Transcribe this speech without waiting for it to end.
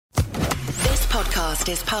podcast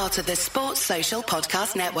is part of the Sports Social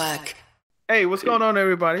Podcast Network. Hey, what's going on,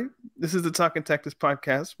 everybody? This is the Talking Tactics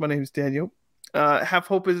podcast. My name is Daniel. Half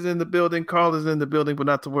Hope is in the building. Carl is in the building, but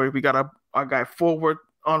not to worry. We got our guy Forward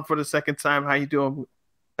on for the second time. How you doing?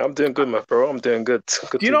 I'm doing good, my bro. I'm doing good.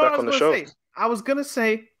 Good to be back on the show. I was going to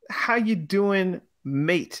say, how you doing,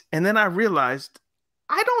 mate? And then I realized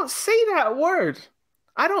I don't say that word.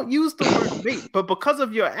 I don't use the word mate, but because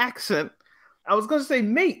of your accent, I was going to say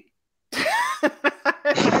mate.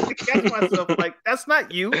 I had to catch myself like, that's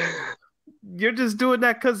not you. You're just doing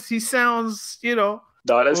that because he sounds, No,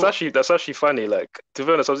 that's actually funny. Like, to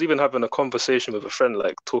be honest, I was even having a conversation with a friend,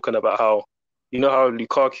 like talking about how, how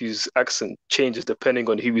Lukaku's accent changes depending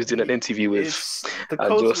on who he's doing an interview with,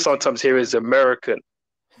 and you'll sometimes hear his American.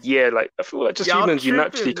 Yeah, like I feel like just y'all humans, tripping, you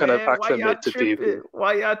naturally kind of acclimate to people.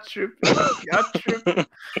 Why y'all tripping? Y'all tripping.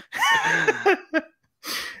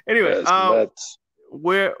 Anyway,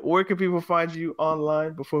 where can people find you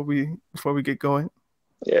online before we get going?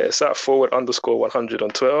 Yeah, it's at @forward_100 on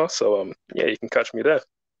Twitter. So you can catch me there.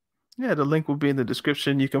 Yeah, the link will be in the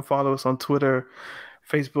description. You can follow us on Twitter,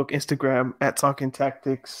 Facebook, Instagram at Talking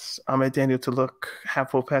Tactics. I'm at Daniel to look.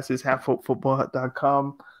 Half Hope passes,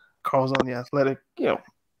 halfhopefootball.com. Carl's on The Athletic.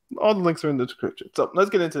 All the links are in the description. So let's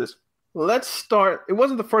get into this. Let's start. It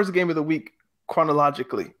wasn't the first game of the week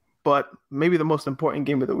chronologically, but maybe the most important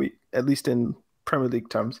game of the week, at least in Premier League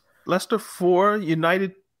terms. Leicester 4,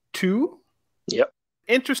 United 2. Yep.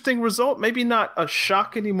 Interesting result. Maybe not a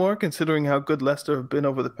shock anymore, considering how good Leicester have been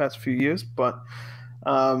over the past few years, but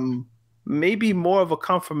maybe more of a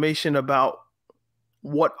confirmation about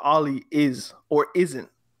what Ollie is or isn't.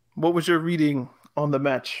 What was your reading on the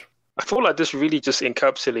match? I feel like this really just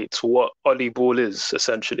encapsulates what Ollie Ball is,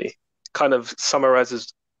 essentially. Kind of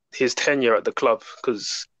summarizes his tenure at the club,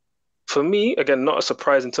 because for me, again, not a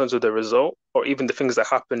surprise in terms of the result or even the things that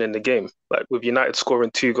happened in the game. Like with United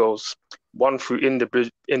scoring 2 goals, one through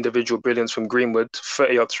individual brilliance from Greenwood,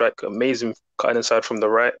 30-yard strike, amazing cutting inside from the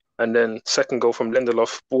right. And then second goal from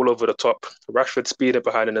Lindelof, ball over the top. Rashford speeded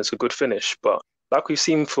behind and it's a good finish. But like we've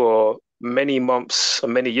seen for many months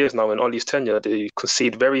and many years now in Ollie's tenure, they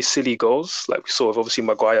concede very silly goals. Like we saw with obviously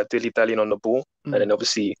Maguire dilly-dallying on the ball. And then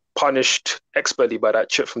obviously punished expertly by that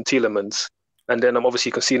chip from Tielemans. And then I'm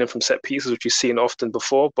obviously conceding from set pieces, which you've seen often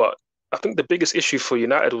before. But I think the biggest issue for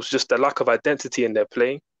United was just the lack of identity in their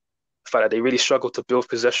play. The fact that they really struggled to build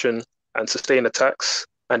possession and sustain attacks.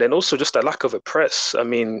 And then also just a lack of a press. I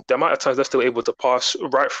mean, the amount of times they're still able to pass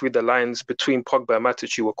right through the lines between Pogba and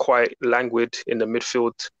Matic, who were quite languid in the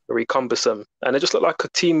midfield, very cumbersome. And it just looked like a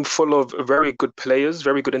team full of very good players,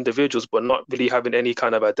 very good individuals, but not really having any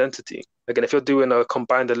kind of identity. Again, if you're doing a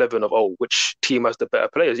combined 11 of, which team has the better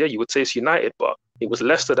players? Yeah, you would say it's United, but it was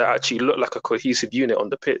Leicester that actually looked like a cohesive unit on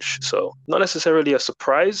the pitch. So not necessarily a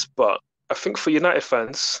surprise, but I think for United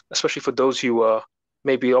fans, especially for those who are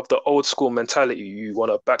maybe of the old school mentality, you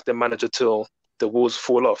want to back the manager till the wheels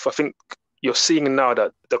fall off. I think you're seeing now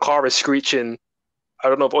that the car is screeching. I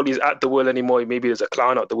don't know if Ollie's at the wheel anymore. Maybe there's a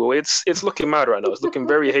clown at the wheel. It's looking mad right now. It's looking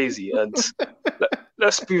very hazy. And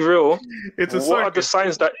let's be real. It's a circus. What are the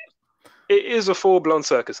signs that it is a full-blown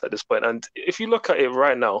circus at this point? And if you look at it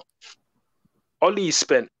right now, Ollie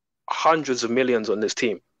spent hundreds of millions on this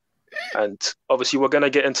team. And obviously, we're going to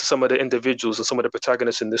get into some of the individuals and some of the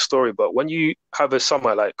protagonists in this story. But when you have a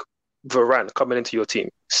summer like Varane coming into your team,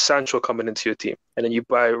 Sancho coming into your team, and then you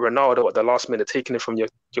buy Ronaldo at the last minute, taking it from your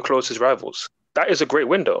closest rivals, that is a great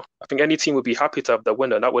window. I think any team would be happy to have that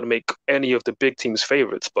window, and that would make any of the big teams'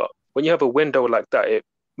 favourites. But when you have a window like that, it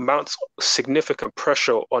mounts significant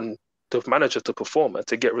pressure on the manager to perform and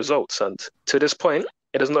to get results. And to this point,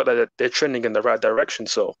 it is not that they're trending in the right direction.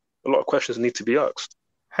 So a lot of questions need to be asked.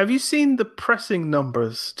 Have you seen the pressing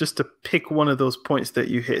numbers, just to pick one of those points that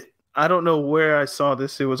you hit? I don't know where I saw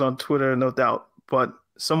this. It was on Twitter, no doubt. But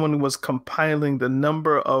someone was compiling the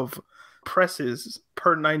number of presses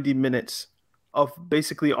per 90 minutes of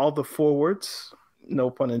basically all the forwards, no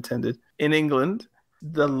pun intended, in England.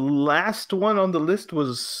 The last one on the list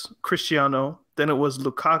was Cristiano. Then it was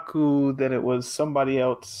Lukaku. Then it was somebody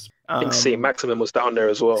else. I think St. Maximin was down there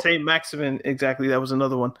as well. St. Maximin, exactly. That was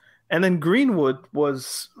another one. And then Greenwood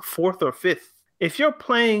was 4th or 5th. If you're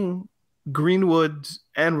playing Greenwood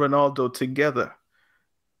and Ronaldo together,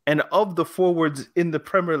 and of the forwards in the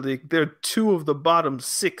Premier League, they're 2 of the bottom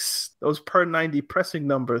 6, those per 90 pressing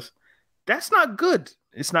numbers, that's not good.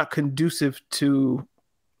 It's not conducive to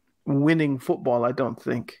winning football, I don't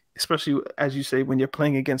think. Especially, as you say, when you're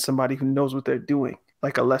playing against somebody who knows what they're doing,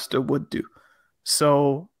 like a Leicester would do.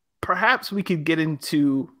 So perhaps we could get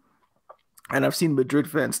into, and I've seen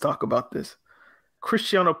Madrid fans talk about this,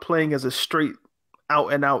 Cristiano playing as a straight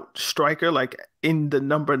out and out striker, like in the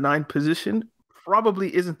number 9 position,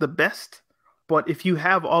 probably isn't the best. But if you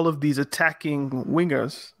have all of these attacking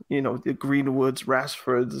wingers, the Greenwoods,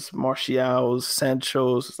 Rashfords, Martials,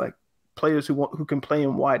 Sanchos, like players who can play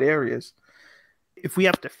in wide areas. If we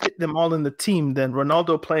have to fit them all in the team, then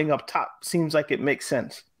Ronaldo playing up top seems like it makes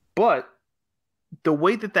sense. But the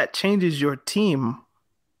way that changes your team,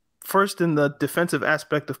 first in the defensive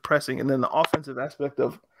aspect of pressing and then the offensive aspect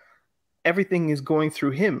of everything is going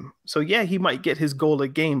through him. So yeah, he might get his goal a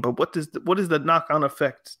game, but what is the knock-on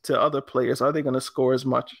effect to other players? Are they going to score as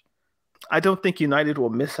much? I don't think United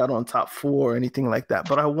will miss out on top 4 or anything like that,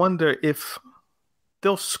 but I wonder if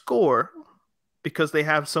they'll score because they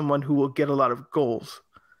have someone who will get a lot of goals.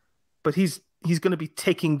 But he's going to be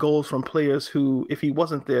taking goals from players who, if he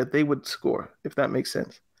wasn't there, they would score, if that makes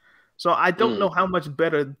sense. So I don't know how much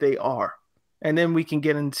better they are. And then we can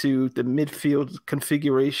get into the midfield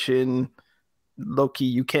configuration. Loki,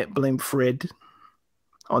 you can't blame Fred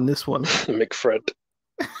on this one. McFred.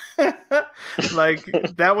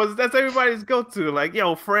 That's everybody's go-to. Like,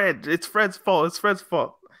 yo, Fred, it's Fred's fault. It's Fred's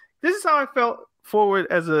fault. This is how I felt forward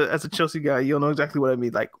as a Chelsea guy. You'll know exactly what I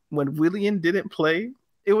mean. Like, when Willian didn't play,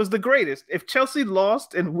 it was the greatest. If Chelsea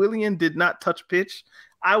lost and Willian did not touch pitch,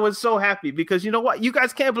 I was so happy because you know what? You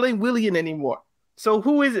guys can't blame Willian anymore. So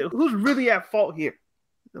who is it? Who's really at fault here?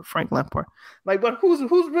 Frank Lampard. But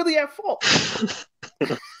who's really at fault?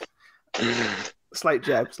 Slight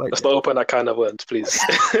jab. Let's not open that kind of words, please.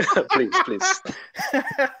 please. But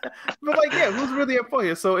who's really at fault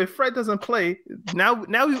here? So if Fred doesn't play, now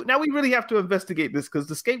we really have to investigate this because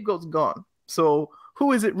the scapegoat's gone. So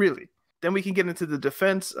who is it really? Then we can get into the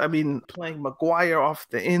defense. I mean, playing Maguire off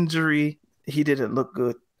the injury, he didn't look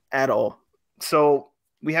good at all. So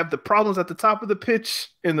we have the problems at the top of the pitch,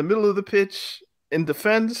 in the middle of the pitch, in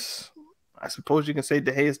defense. I suppose you can say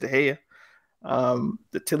De Gea's De Gea.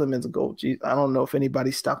 The Tielemans goal. Geez, I don't know if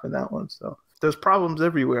anybody's stopping that one. So there's problems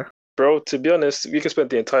everywhere. Bro, to be honest, we could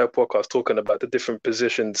spend the entire podcast talking about the different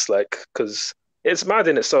positions, because it's mad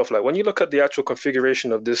in itself. Like, when you look at the actual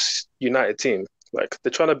configuration of this United team, like,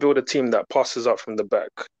 they're trying to build a team that passes up from the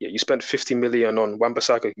back. Yeah, you spent 50 million on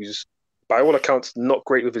Wan-Bissaka, who's, by all accounts, not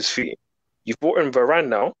great with his feet. You've brought in Varane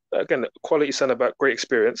now. Again, quality centre-back, great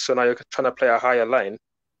experience. So now you're trying to play a higher line.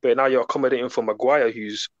 But now you're accommodating for Maguire,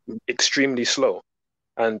 who's extremely slow.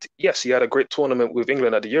 And yes, he had a great tournament with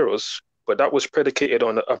England at the Euros, but that was predicated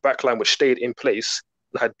on a backline which stayed in place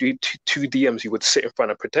and had two DMs who would sit in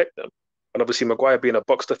front and protect them. And obviously, Maguire being a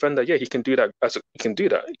box defender, yeah, he can do that.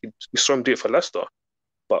 We saw him do it for Leicester.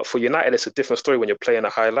 But for United, it's a different story when you're playing a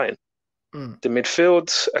high line. The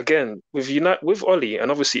midfield, again, with Oli, and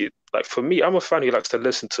obviously, like, for me, I'm a fan who likes to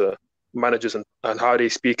listen to managers and how they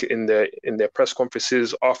speak in their press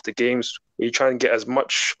conferences after games, where you try and get as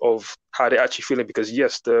much of how they're actually feeling, because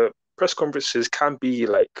yes, the press conferences can be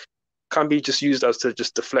just used as to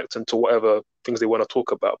just deflect into whatever things they want to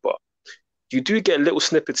talk about, but you do get little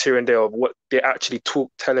snippets here and there of what they're actually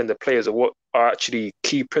telling the players, or what are actually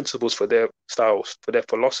key principles for their styles, for their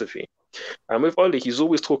philosophy. And with Oli, he's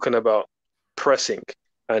always talking about pressing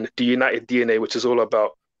and the United DNA, which is all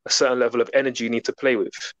about a certain level of energy you need to play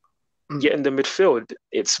with. Yet in the midfield,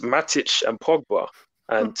 it's Matic and Pogba.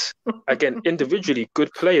 And again, individually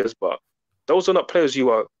good players, but those are not players who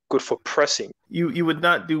are good for pressing. You would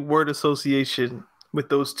not do word association with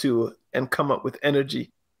those two and come up with energy.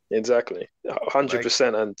 Exactly,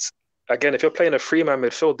 100%. And again, if you're playing a 3-man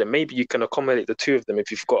midfield, then maybe you can accommodate the two of them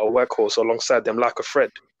if you've got a workhorse alongside them like a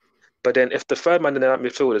Fred. But then if the third man in that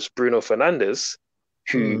midfield is Bruno Fernandes,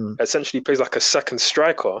 who essentially plays like a second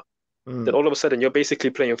striker, then all of a sudden you're basically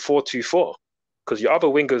playing 4-2-4, because your other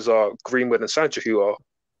wingers are Greenwood and Sancho, who are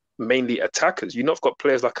mainly attackers. You've not got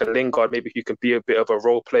players like a Lingard, maybe who can be a bit of a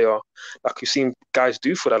role player, like you've seen guys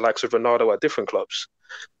do for the likes of Ronaldo at different clubs.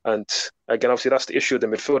 And again, obviously that's the issue of the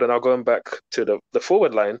midfield. And now going back to the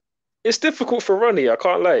forward line, it's difficult for Ronnie, I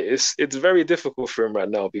can't lie. It's very difficult for him right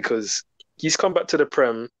now, because he's come back to the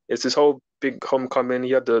Prem. It's his whole big homecoming.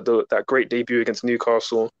 He had that great debut against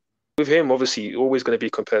Newcastle. With him, obviously, always going to be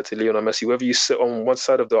compared to Lionel Messi, whether you sit on one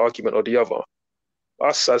side of the argument or the other.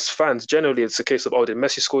 Us as fans, generally, it's a case of, did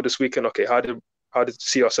Messi score this weekend? Okay, how did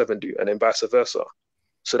CR7 do? And then vice versa.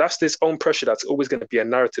 So that's this own pressure that's always going to be a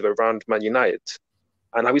narrative around Man United.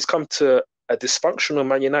 And now he's come to a dysfunctional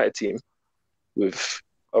Man United team with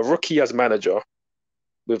a rookie as manager,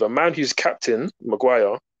 with a man who's captain,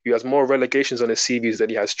 Maguire, who has more relegations on his CVs than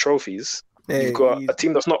he has trophies. Hey, you've got a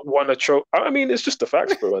team that's not won a trophy. I mean, it's just the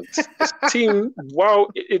facts, bro. This team, while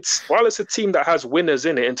it's a team that has winners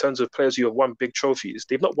in it in terms of players who have won big trophies,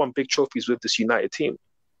 they've not won big trophies with this United team.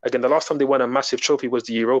 Again, the last time they won a massive trophy was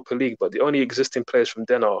the Europa League, but the only existing players from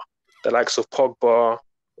then are the likes of Pogba,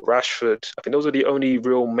 Rashford. I think those are the only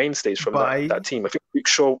real mainstays from that team. I think Luke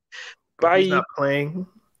Shaw, he's not playing.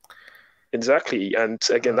 Exactly. And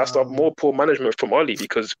again, that's the more poor management from Oli,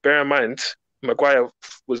 because bear in mind, Maguire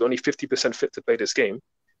was only 50% fit to play this game.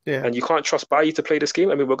 Yeah. And you can't trust Bailly to play this game.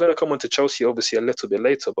 I mean, we're going to come on to Chelsea, obviously, a little bit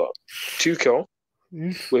later, but Tuchel,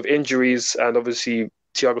 with injuries and obviously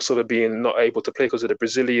Thiago Silva being not able to play because of the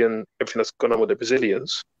Brazilian, everything that's gone on with the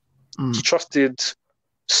Brazilians, he trusted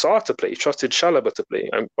Sarr to play, he trusted Chalobah to play,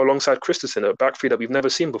 and alongside Christensen, a back three that we've never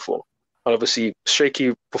seen before. And obviously,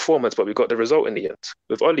 shaky performance, but we got the result in the end.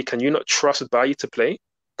 With Oli, can you not trust Bailly to play?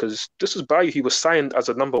 Because this was Bailly who was signed as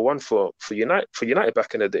a number one for United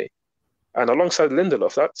back in the day. And alongside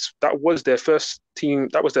Lindelof, that was their first team,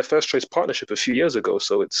 that was their first choice partnership a few years ago.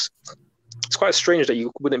 So it's quite strange that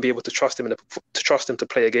you wouldn't be able to trust him to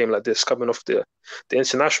play a game like this coming off the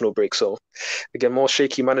international break. So again, more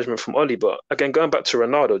shaky management from Oli. But again, going back to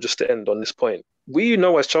Ronaldo, just to end on this point, we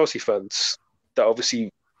know as Chelsea fans that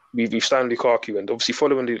obviously we've signed Lukaku, and obviously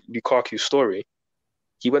following the Lukaku story,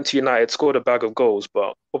 he went to United, scored a bag of goals,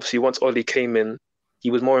 but obviously once Oli came in, he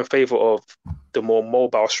was more in favour of the more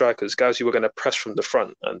mobile strikers, guys who were going to press from the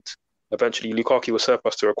front. And eventually Lukaku was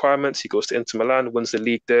surplus to requirements. He goes to Inter Milan, wins the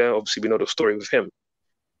league there. Obviously we know the story with him.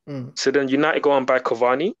 So then United go on by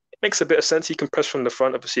Cavani. It makes a bit of sense. He can press from the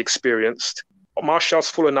front, obviously experienced. Martial's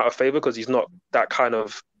fallen out of favour because he's not that kind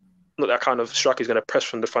of striker who's going to press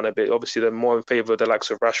from the front a bit. Obviously they're more in favour of the likes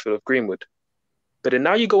of Rashford, of Greenwood. But then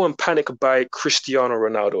now you go and panic by Cristiano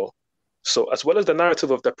Ronaldo. So as well as the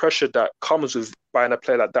narrative of the pressure that comes with buying a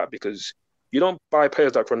player like that, because you don't buy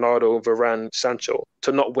players like Ronaldo, Varane, Sancho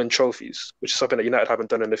to not win trophies, which is something that United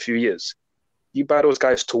haven't done in a few years. You buy those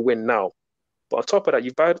guys to win now. But on top of that,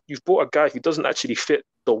 you've bought a guy who doesn't actually fit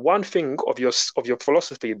the one thing of your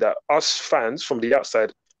philosophy that us fans from the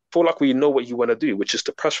outside feel like we know what you want to do, which is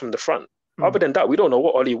to press from the front. Other than that, we don't know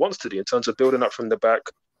what Oli wants to do in terms of building up from the back.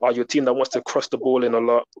 Are you a team that wants to cross the ball in a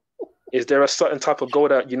lot? Is there a certain type of goal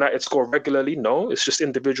that United score regularly? No, it's just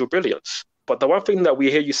individual brilliance. But the one thing that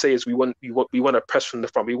we hear you say is we want to press from the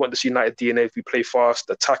front. We want this United DNA. If we play fast,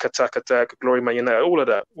 attack, glory man United, all of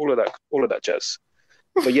that jazz.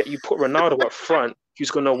 But yet you put Ronaldo up front,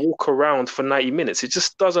 who's going to walk around for 90 minutes. It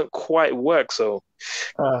just doesn't quite work. So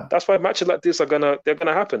that's why matches like this they're gonna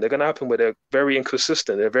happen. They're gonna happen where they're very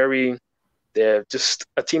inconsistent. They're just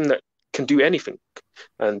a team that can do anything.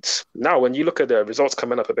 And now when you look at their results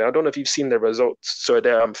coming up a bit, I don't know if you've seen their results, so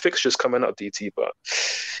their fixtures coming up, DT, but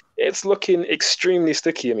it's looking extremely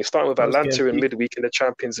sticky. I mean, starting with Atalanta in midweek in the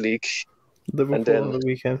Champions League. Liverpool and then, on the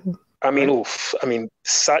weekend.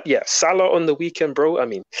 Salah on the weekend, bro. I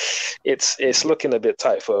mean, it's looking a bit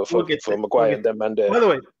tight for Maguire and them. And by the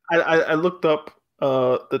way, I looked up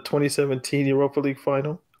the 2017 Europa League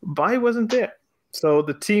final. Bailly wasn't there. So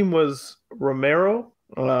the team was Romero,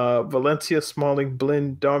 Valencia, Smalling,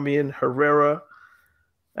 Blind, Darmian, Herrera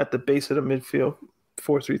at the base of the midfield,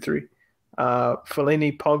 4-3-3.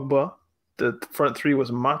 Fellaini, Pogba. The front three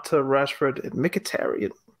was Mata, Rashford, and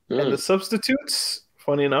Mkhitaryan. And the substitutes,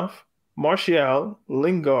 funny enough, Martial,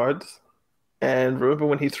 Lingard, and remember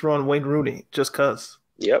when he threw on Wayne Rooney, just cause.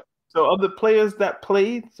 Yep. So of the players that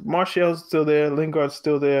played, Martial's still there, Lingard's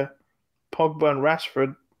still there, Pogba and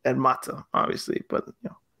Rashford, and Mata, obviously, but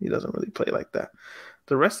he doesn't really play like that.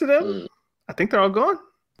 The rest of them, I think they're all gone.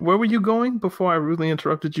 Where were you going before I rudely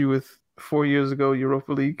interrupted you with 4 years ago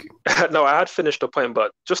Europa League? No, I had finished the point,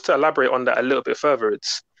 but just to elaborate on that a little bit further,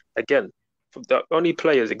 it's, again, the only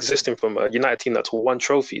players existing from a United team that's won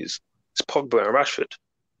trophies is Pogba and Rashford.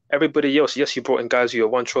 Everybody else, yes, you brought in guys who have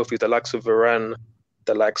won trophies, the likes of Varane,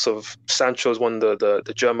 the likes of Sancho's won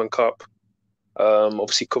the German Cup,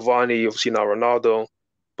 obviously Cavani, obviously now Ronaldo,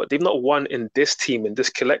 but they've not won in this team, in this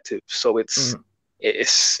collective. So it's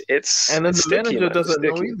and then the manager doesn't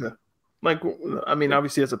know either. Like, I mean,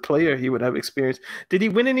 obviously as a player, he would have experience. Did he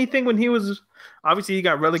win anything when he was? Obviously, he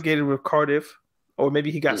got relegated with Cardiff, or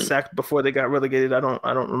maybe he got sacked before they got relegated. I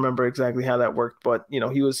don't remember exactly how that worked, but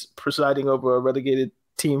he was presiding over a relegated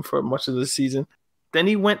team for much of the season. Then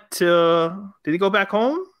he went to. Did he go back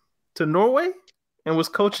home to Norway and was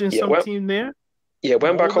coaching team there? Yeah,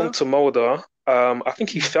 went back home to Molde. I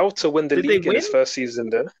think he failed to win the league in his first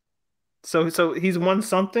season there. So he's won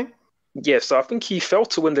something? Yeah, so I think he failed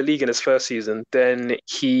to win the league in his first season. Then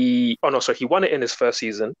he won it in his first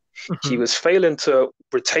season. Mm-hmm. He was failing to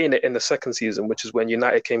retain it in the second season, which is when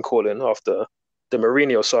United came calling after the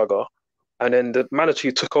Mourinho saga. And then the manager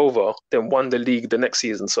who took over then won the league the next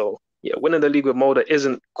season. So yeah, winning the league with Molde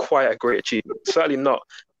isn't quite a great achievement. Certainly not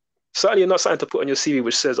Certainly not something to put on your CV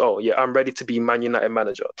which says, "Oh yeah, I'm ready to be Man United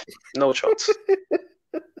manager." No chance.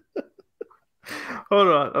 Hold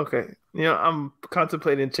on. Okay. I'm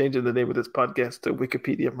contemplating changing the name of this podcast to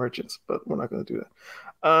Wikipedia Merchants, but we're not going to do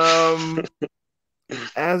that.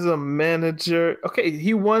 As a manager, okay,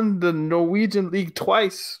 he won the Norwegian League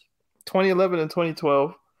twice, 2011 and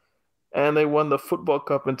 2012, and they won the Football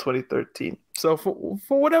Cup in 2013. So for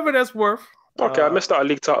whatever that's worth. Okay, I missed out a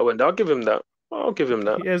league title win. I'll give him that.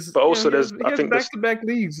 But also, I think back-to-back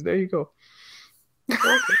leagues. There you go.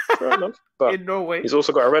 Okay, fair enough. But in Norway, he's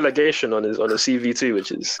also got a relegation on his CV too,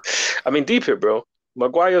 which is, I mean, deep it, bro.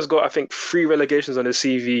 Maguire's got, I think, 3 relegations on his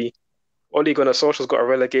CV. Ole Gunnar Solskjaer's got a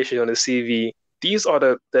relegation on his CV. These are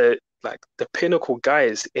the pinnacle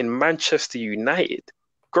guys in Manchester United.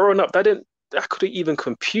 Growing up, I couldn't even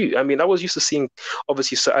compute. I mean, I was used to seeing,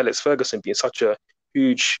 obviously, Sir Alex Ferguson being such a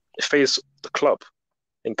huge face of the club,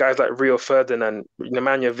 and guys like Rio Ferdinand,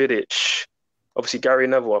 Nemanja Vidic, obviously Gary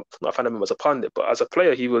Neville. I'm not a fan of him as a pundit, but as a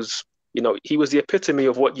player, he was the epitome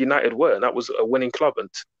of what United were, and that was a winning club. And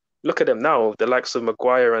look at them now, the likes of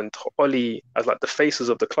Maguire and Oli as like the faces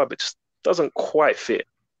of the club. It just doesn't quite fit.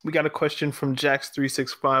 We got a question from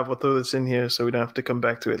Jax365. We'll throw this in here so we don't have to come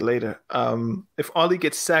back to it later. If Oli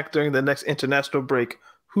gets sacked during the next international break,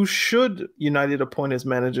 who should United appoint as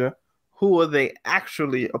manager? Who will they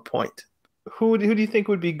actually appoint? Who do you think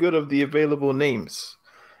would be good of the available names?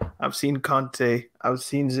 I've seen Conte. I've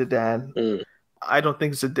seen Zidane. I don't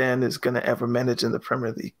think Zidane is going to ever manage in the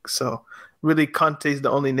Premier League. So really, Conte is the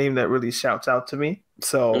only name that really shouts out to me.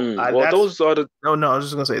 So those are the... No, I was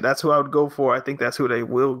just going to say that's who I would go for. I think that's who they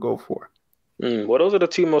will go for. Well, those are the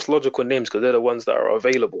 2 most logical names because they're the ones that are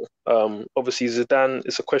available. Obviously, Zidane,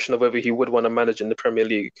 it's a question of whether he would want to manage in the Premier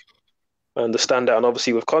League. I understand that. And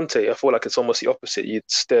obviously with Conte, I feel like it's almost the opposite.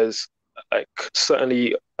 There's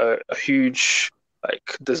certainly a huge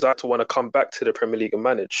desire to want to come back to the Premier League and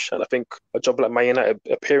manage. And I think a job like Man United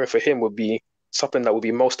appearing for him would be something that would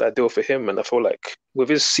be most ideal for him. And I feel like with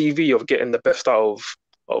his CV of getting the best out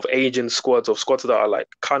of aging squads, of squads that are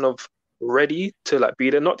kind of ready to be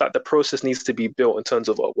there, not that the process needs to be built in terms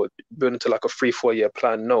of we're building to a 3-4 year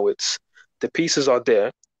plan. No, it's the pieces are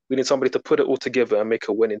there. We need somebody to put it all together and make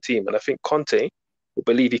a winning team. And I think Conte will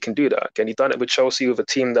believe he can do that. Again, he done it with Chelsea, with a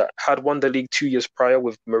team that had won the league 2 years prior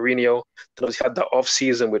with Mourinho. Then obviously had that off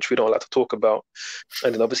season, which we don't like to talk about.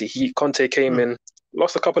 And then obviously Conte came in,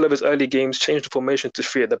 lost a couple of his early games, changed the formation to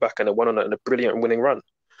 3 at the back, and then went on a brilliant winning run.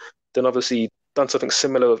 Then obviously done something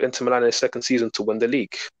similar with Inter Milan in his second season to win the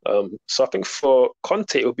league. So I think for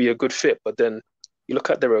Conte, it would be a good fit. But then you look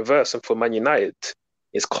at the reverse, and for Man United,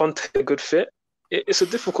 is Conte a good fit? It's a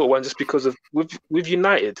difficult one just because of with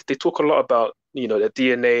United, they talk a lot about their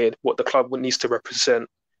DNA, what the club needs to represent.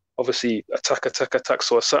 Obviously, attack.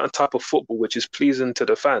 So a certain type of football which is pleasing to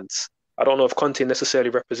the fans. I don't know if Conte necessarily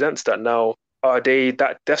represents that. Now, are they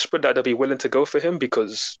that desperate that they'll be willing to go for him?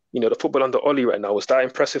 Because the football under Oli right now, is that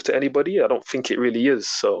impressive to anybody? I don't think it really is.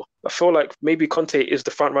 So I feel like maybe Conte is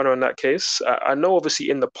the front runner in that case. I know obviously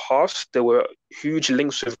in the past there were huge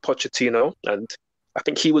links with Pochettino, and I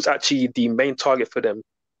think he was actually the main target for them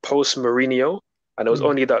post Mourinho, and it was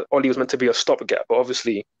only that Oli was meant to be a stopgap. But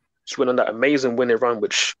obviously, he went on that amazing winning run,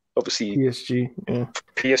 which obviously PSG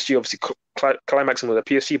obviously climaxing with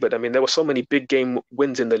the PSG. But I mean, there were so many big game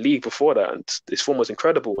wins in the league before that, and his form was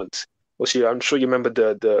incredible. And also, I'm sure you remember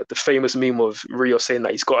the famous meme of Rio saying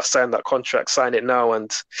that he's got to sign that contract, sign it now. And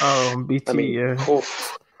BT,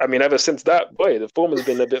 I mean, ever since that, boy, the form has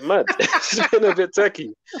been a bit mad. It's been a bit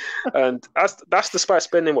techie. And that's despite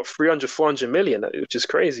spending, 300, 400 million, which is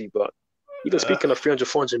crazy. But even speaking of 300,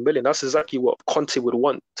 400 million, that's exactly what Conte would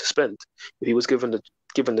want to spend if he was given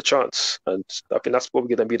the chance. And I think that's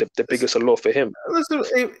probably going to be the biggest allure for him. Listen,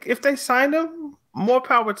 if they sign him, more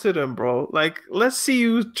power to them, bro. Let's see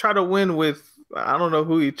you try to win with, I don't know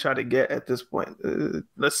who you try to get at this point.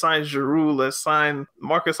 Let's sign Giroud. Let's sign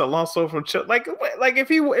Marcus Alonso from Chelsea.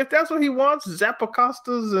 If that's what he wants,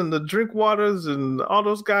 Zappacosta's and the Drinkwaters and all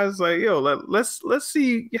those guys. Let's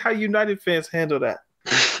see how United fans handle that.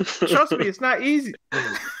 Trust me, it's not easy.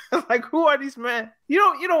 Who are these men?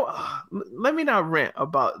 Let me not rant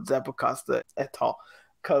about Zappacosta at all,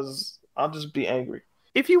 because I'll just be angry.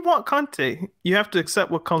 If you want Conte, you have to accept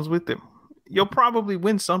what comes with him. You'll probably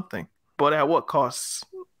win something. But at what cost?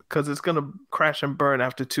 Because it's going to crash and burn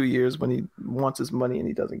after 2 years when he wants his money and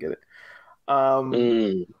he doesn't get it.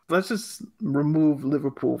 Let's just remove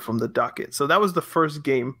Liverpool from the docket. So that was the first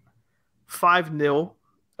game. 5-0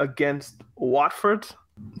 against Watford.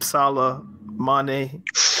 Salah, Mane,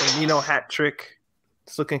 Firmino hat trick.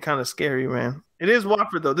 It's looking kind of scary, man. It is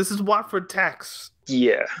Watford, though. This is Watford tax.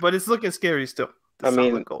 Yeah. But it's looking scary still. I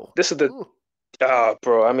mean, goal. this is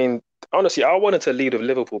bro. I mean, honestly, I wanted to lead with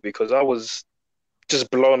Liverpool because I was just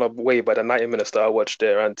blown away by the 90 minutes that I watched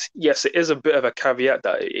there. And yes, it is a bit of a caveat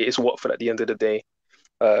that it is Watford at the end of the day.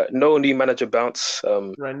 No new manager bounce.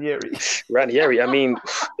 Ranieri. I mean,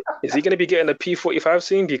 is he going to be getting a P45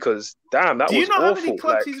 soon? Because damn, that was awful. Do you know how many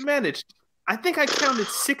clubs he's managed? I think I counted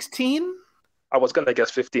 16. I was going to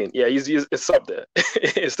guess 15. Yeah, it's up there.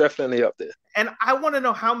 It's definitely up there. And I want to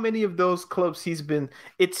know how many of those clubs he's been.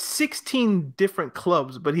 It's 16 different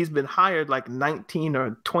clubs, but he's been hired like 19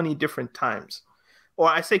 or 20 different times. Or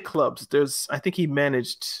I say clubs. I think he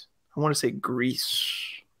managed, I want to say Greece.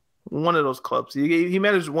 One of those clubs. He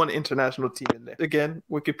managed one international team in there. Again,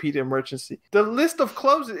 Wikipedia emergency. The list of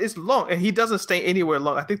clubs is long, and he doesn't stay anywhere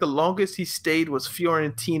long. I think the longest he stayed was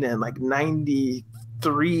Fiorentina in like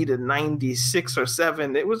 93 to 96 or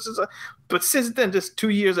 7. It was just but since then, just 2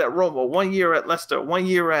 years at Roma, 1 year at Leicester, 1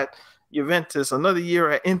 year at Juventus, another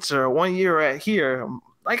year at Inter, 1 year at here.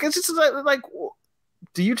 Like, it's just like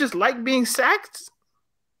do you just like being sacked?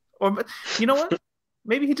 Or, you know what?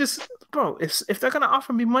 Maybe he just, bro, if they're going to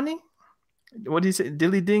offer me money, what do you say?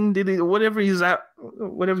 Dilly ding, dilly, whatever he's at,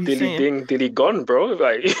 whatever he's dilly saying. Dilly ding, dilly gone, bro.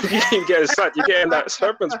 Like, you get sacked, you're getting that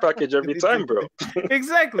serpent's package every time, bro.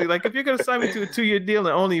 Exactly. Like, if you're going to sign me to a 2-year deal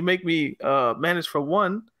and only make me manage for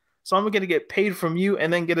one, so I'm going to get paid from you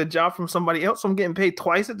and then get a job from somebody else, so I'm getting paid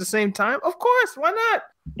twice at the same time? Of course, why not?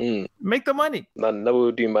 Make the money. No,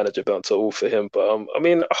 we'll do manager bounce at all for him. But I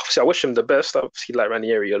mean, obviously, I wish him the best. I obviously like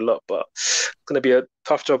Ranieri a lot, but it's going to be a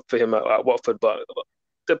tough job for him at Watford. But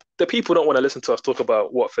the people don't want to listen to us talk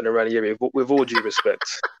about Watford and Ranieri with all due respect.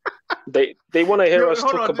 They want to hear us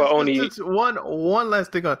talk about only one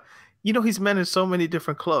last thing on. You know, he's managed so many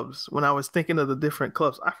different clubs. When I was thinking of the different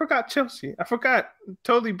clubs, I forgot Chelsea.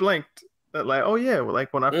 Totally blanked. Like, oh yeah,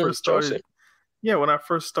 like when I first started. Chelsea. Yeah, when I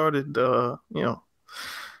first started,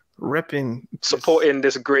 repping, supporting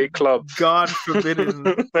this great club, God forbidden,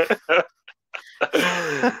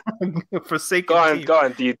 forsaken team. Go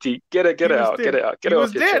on, DT, get it out. He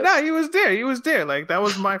was there. No, he was there. Like, that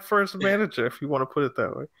was my first manager, if you want to put it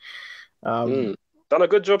that way. Done a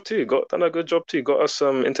good job too. Got us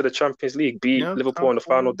into the Champions League. Beat Liverpool on the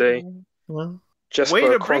final day. Just way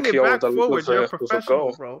to bring it back forward. You're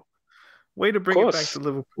professional, bro. Way to bring it back to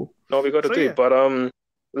Liverpool. No, we got to do. Yeah. But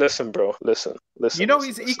listen, bro. Listen. You know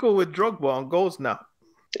he's equal with Drogba on goals now.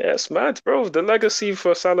 Yeah, it's mad, bro. The legacy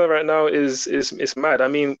for Salah right now is mad. I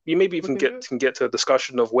mean, you maybe even can get to a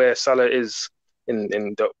discussion of where Salah is in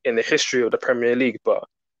the history of the Premier League, but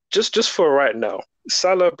just for right now,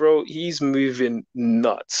 Salah, bro, he's moving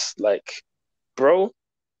nuts. Like, bro,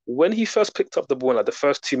 when he first picked up the ball in like the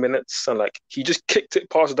first 2 minutes, and like he just kicked it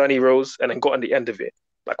past Danny Rose and then got on the end of it.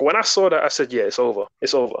 Like, when I saw that, I said, yeah, it's over.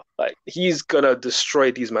 It's over. Like, he's gonna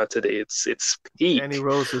destroy these men today. It's peak. Danny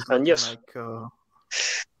Rose is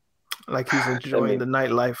like he's enjoying the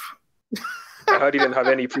nightlife. I heard he didn't have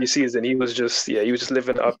any preseason. He was just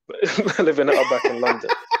living it up back in London.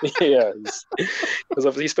 Yeah,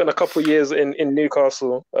 because he spent a couple of years in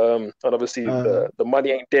Newcastle, and obviously the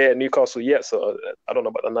money ain't there in Newcastle yet. So I don't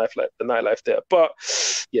know about the nightlife there, but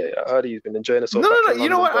yeah, I heard he's been enjoying it. No. You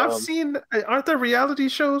know what? I've seen. Aren't there reality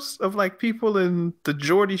shows of like people in the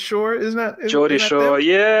Geordie Shore? Geordie Shore? Them?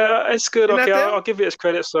 Yeah, it's good. Okay, I'll give it is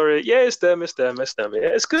credit. Sorry. Yeah, it's them. Yeah,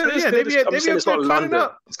 it's good. So, it's not London.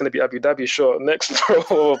 It's going to be Abu Dhabi Shore next.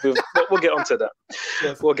 We'll get onto that.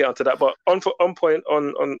 Yes. We'll get onto that. But on point,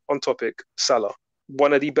 on topic, Salah,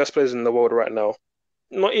 one of the best players in the world right now.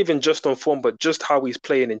 Not even just on form, but just how he's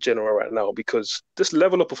playing in general right now, because this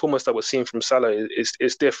level of performance that we're seeing from Salah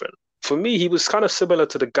is different. For me, he was kind of similar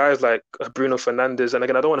to the guys like Bruno Fernandes. And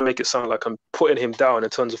again, I don't want to make it sound like I'm putting him down in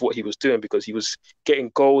terms of what he was doing, because he was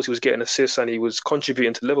getting goals, he was getting assists, and he was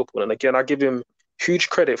contributing to Liverpool. And again, I give him huge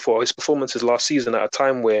credit for his performances last season at a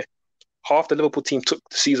time where half the Liverpool team took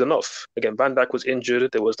the season off. Again, Van Dijk was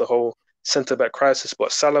injured. There was the whole centre-back crisis,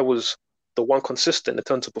 but Salah was the one consistent in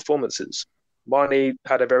terms of performances. Mane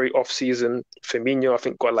had a very off season. Firmino, I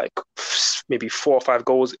think, got like maybe 4 or 5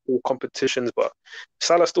 goals in all competitions, but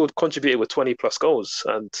Salah still contributed with 20 plus goals.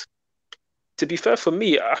 And to be fair, for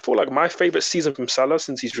me, I feel like my favourite season from Salah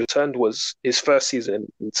since he's returned was his first season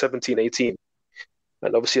in 17-18.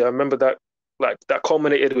 And obviously I remember that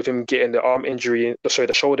culminated with him getting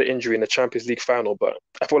the shoulder injury in the Champions League final. But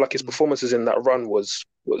I feel like his performances in that run was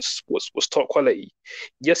top quality.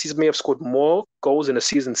 Yes, he may have scored more goals in the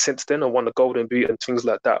season since then and won the Golden Boot and things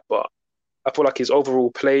like that. But I feel like his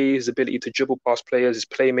overall play, his ability to dribble past players, his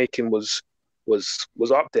playmaking was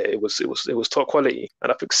up there. It was top quality.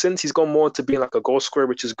 And I think since he's gone more to being like a goal scorer,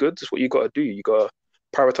 which is good, that's what you got to do. You got to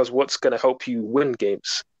prioritize what's going to help you win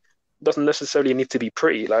games. doesn't necessarily need to be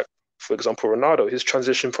pretty. Like, for example, Ronaldo, his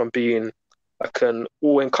transition from being like an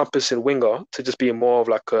all-encompassing winger to just being more of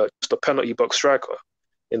like just a penalty box striker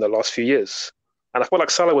in the last few years. And I feel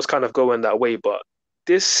like Salah was kind of going that way, but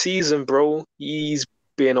this season, bro, he's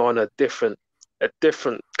been on a different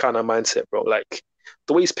kind of mindset, bro. Like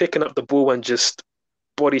the way he's picking up the ball and just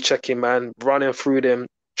body checking, man, running through them,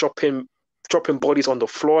 dropping bodies on the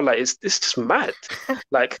floor, like it's just mad.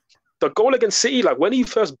 Like the goal against City, like when he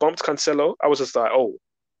first bumped Cancelo, I was just like, oh,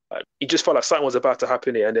 like, he just felt like something was about to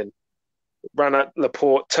happen here, and then ran at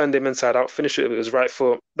Laporte, turned him inside out, finished it with his right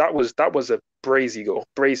foot. That was a brazy goal.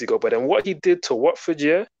 But then what he did to Watford,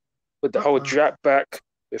 yeah, with the whole drag back,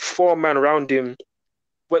 with 4 men around him,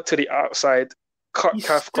 went to the outside, cut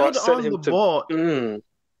Cathcart, sent him to ball,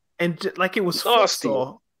 and like it was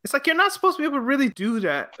futsal. It's like you're not supposed to be able to really do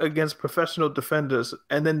that against professional defenders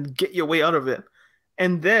and then get your way out of it.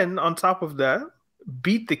 And then on top of that,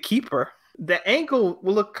 beat the keeper. The angle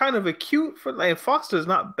will look kind of acute for like Foster is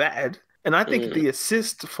not bad. And I think the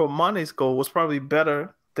assist for Mane's goal was probably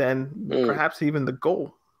better than perhaps even the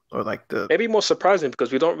goal. Or like the maybe more surprising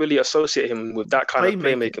because we don't really associate him with that kind of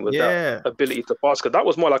playmaking, with that ability to pass. Because that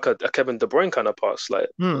was more like a Kevin De Bruyne kind of pass. Like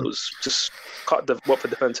it was just cut the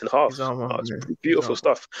Watford defense in half. It's beautiful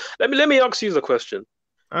stuff. Let me ask you the question.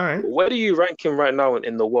 All right, where do you rank him right now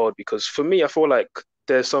in the world? Because for me, I feel like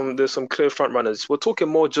there's some clear front runners. We're talking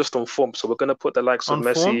more just on form, so we're gonna put the likes of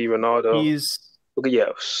Messi, Ronaldo. He's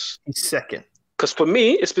second. Because for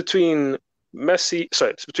me, it's between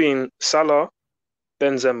it's between Salah,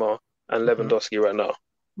 Benzema, and Lewandowski right now.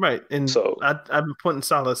 Right, and so I'm putting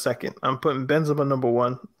Salah second. I'm putting Benzema number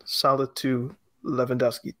 1, Salah 2,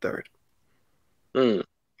 Lewandowski third.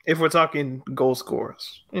 If we're talking goal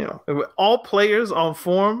scorers, you know, if all players on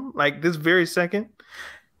form like this very second,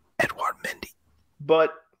 Edouard Mendy.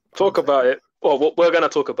 But talk about it. Well, we're gonna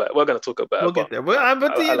talk about it. We'll get there. But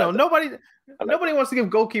nobody wants to give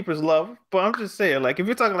goalkeepers love. But I'm just saying, like, if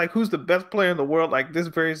you're talking like who's the best player in the world, like this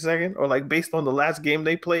very second, or like based on the last game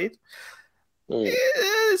they played,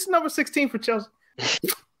 it's number 16 for Chelsea.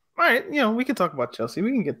 All right, you know, we can talk about Chelsea.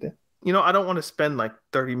 We can get there. You know, I don't want to spend like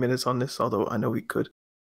 30 minutes on this, although I know we could.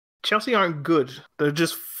 Chelsea aren't good. They're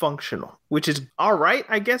just functional, which is all right,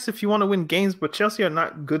 I guess, if you want to win games. But Chelsea are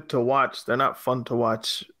not good to watch. They're not fun to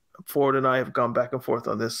watch. Ford and I have gone back and forth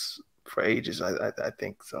on this for ages, I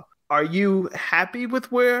think. So are you happy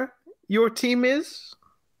with where your team is?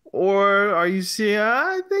 Or are you saying,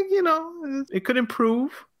 I think, you know, it could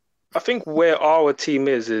improve? I think where our team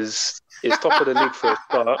is top of the league for a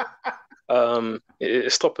start.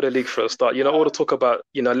 It's top of the league for a start. You know, all the talk about,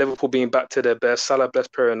 you know, Liverpool being back to their best, Salah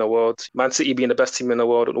best player in the world, Man City being the best team in the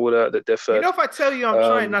world, and all that they're third. You know, if I tell you I'm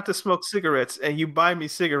trying not to smoke cigarettes and you buy me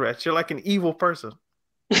cigarettes, you're like an evil person.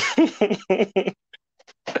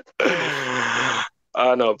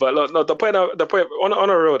 I know, but look, no. The point on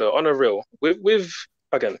a real, with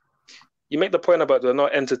again, you make the point about they're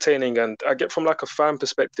not entertaining, and I get from like a fan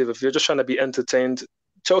perspective, if you're just trying to be entertained,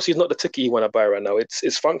 Chelsea's not the ticket you want to buy right now.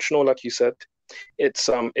 It's functional, like you said.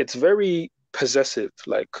 It's very possessive,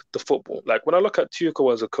 like the football. Like when I look at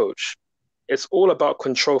Tuchel as a coach, it's all about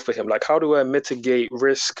control for him. Like, how do I mitigate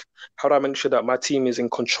risk? How do I make sure that my team is in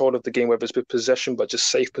control of the game, whether it's with possession, but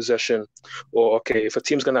just safe possession? Or, okay, if a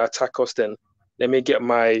team's going to attack us, then let me get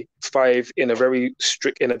my 5 in a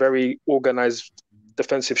very organized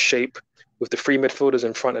defensive shape with the 3 midfielders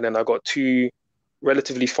in front. And then I got 2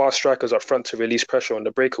 relatively fast strikers up front to release pressure on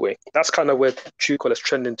the breakaway. That's kind of where Tuchel is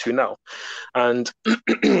trending to now. And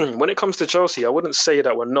when it comes to Chelsea, I wouldn't say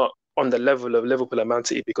that we're not on the level of Liverpool and Man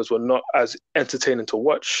City because we're not as entertaining to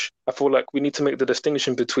watch. I feel like we need to make the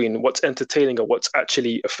distinction between what's entertaining and what's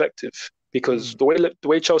actually effective, because the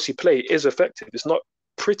way Chelsea play is effective. It's not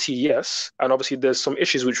pretty, yes, and obviously there's some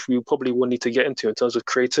issues which we probably will need to get into in terms of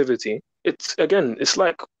creativity. It's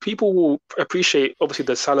like people will appreciate obviously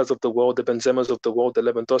the Salahs of the world, the Benzemas of the world, the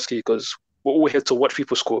Lewandowski, because we're all here to watch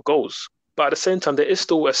people score goals. But at the same time, there is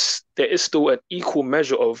still an equal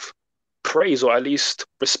measure of praise, or at least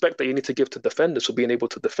respect, that you need to give to defenders for being able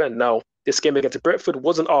to defend. Now, this game against Brentford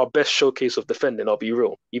wasn't our best showcase of defending, I'll be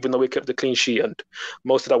real. Even though we kept the clean sheet, and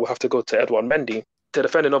most of that will have to go to Edouard Mendy, the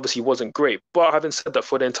defending obviously wasn't great. But having said that,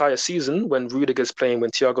 for the entire season, when Rudiger's playing,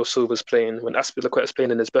 when Thiago Silva's playing, when Azpilicueta is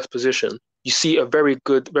playing in his best position, you see a very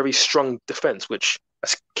good, very strong defense, which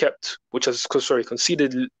has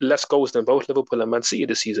conceded less goals than both Liverpool and Man City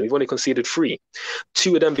this season. We've only conceded 3.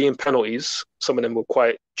 2 of them being penalties. Some of them were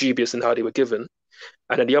quite dubious in how they were given.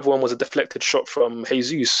 And then the other one was a deflected shot from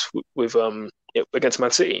Jesus against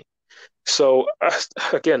Man City. So,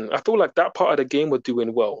 again, I feel like that part of the game we're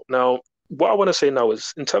doing well. Now, what I want to say now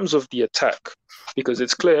is in terms of the attack, because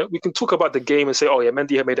it's clear we can talk about the game and say, oh yeah,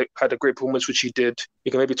 Mendy had a great performance, which he did.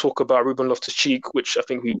 We can maybe talk about Ruben Loftus-Cheek, which I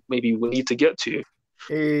think we need to get to.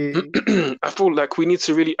 I feel like we need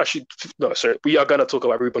to really we are gonna talk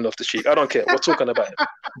about Ruben Loftus-Cheek. I don't care. We're talking about it.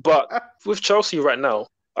 But with Chelsea right now,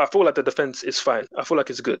 I feel like the defense is fine. I feel like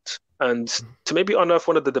it's good. And to maybe unearth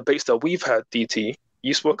one of the debates that we've had, DT,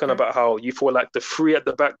 you've spoken about how you feel like the 3 at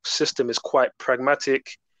the back system is quite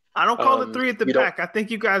pragmatic. I don't call it 3 at the back. I think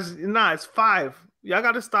you guys, it's 5. Y'all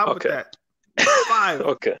got to stop with that. It's 5.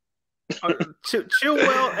 Okay.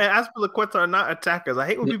 Chilwell and Azpilicueta are not attackers. I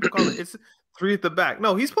hate when people call it's 3 at the back.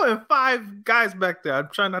 No, he's putting 5 guys back there. I'm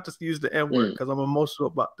trying not to use the N word because I'm emotional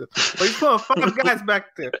about this. But he's putting 5 guys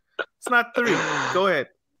back there. It's not 3. Go ahead.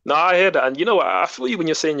 No, I hear that, and you know what? I feel you when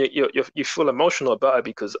you're saying you feel emotional about it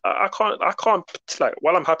because I can't like.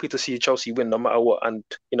 While I'm happy to see Chelsea win no matter what, and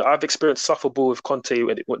I've experienced sufferable with Conte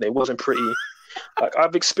when it wasn't pretty. Like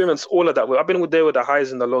I've experienced all of that. I've been there with the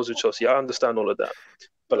highs and the lows with Chelsea. I understand all of that,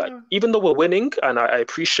 but like even though we're winning, and I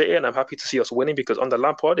appreciate it, and I'm happy to see us winning because under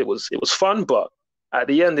Lampard it was fun, but at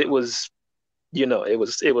the end it was,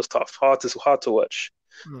 it was tough, hard to watch.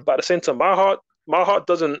 But at the same time, my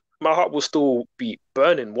heart will still be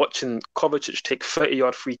burning watching Kovacic take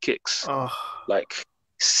 30-yard free kicks. Like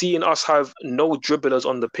seeing us have no dribblers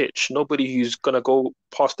on the pitch, nobody who's gonna go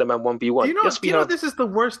past them and 1v1. This is the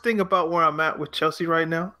worst thing about where I'm at with Chelsea right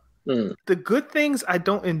now. The good things, I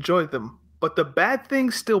don't enjoy them, but the bad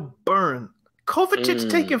things still burn. Kovacic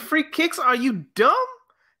taking free kicks? Are you dumb?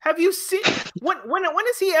 Have you seen when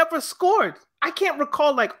has he ever scored? I can't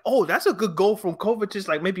recall that's a good goal from Kovacic,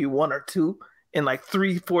 like maybe 1 or 2 in like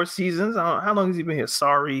 3-4 seasons. I don't know, how long has he been here?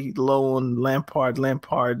 Sorry, Loan, Lampard,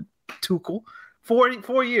 Tuchel.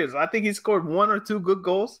 4 years. I think he scored 1 or 2 good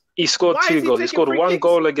goals. He scored 2 goals. He scored 1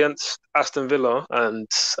 goal against Aston Villa, and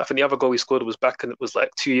I think the other goal he scored was back, and it was like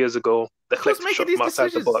 2 years ago. The collective shot from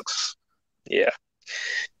outside the box. Yeah,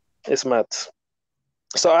 it's mad.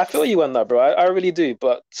 So I feel you on that, bro. I really do.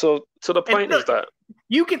 But so the point is that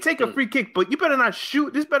you can take a free kick, but you better not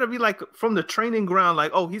shoot. This better be like from the training ground,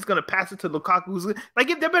 like, oh, he's gonna pass it to Lukaku.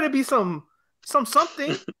 Like, there better be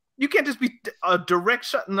something. You can't just be a direct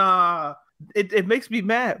shot. Nah, it makes me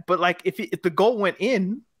mad. But like, if the goal went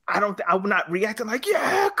in, I would not react like,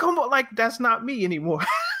 yeah, come on, like that's not me anymore.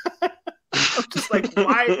 I'm just like,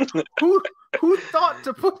 why? Who thought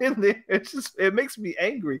to put in there? It makes me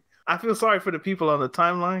angry. I feel sorry for the people on the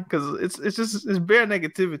timeline because it's bare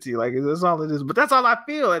negativity. Like that's all it is. But that's all I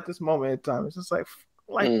feel at this moment in time. It's just like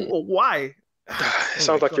well, why? It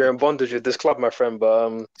sounds like you're in bondage with this club, my friend.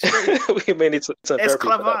 But we may need to therapy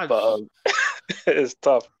for that. But it's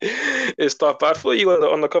tough. It's tough. But I feel you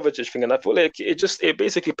on the Kovacic thing, and I feel like it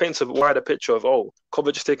basically paints a wider picture of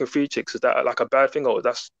Kovacic taking free kicks. Is that like a bad thing? Or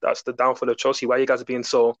that's the downfall of Chelsea? Why you guys are being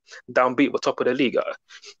so downbeat? We're top of the league.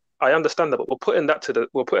 I understand that, but we're putting that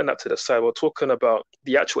to the side. We're talking about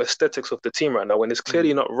the actual aesthetics of the team right now, when it's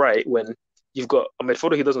clearly not right. When you've got a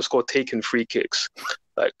midfielder who doesn't score taking free kicks.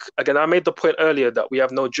 Like again, I made the point earlier that we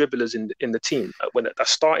have no dribblers in the team when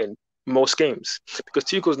that's starting most games because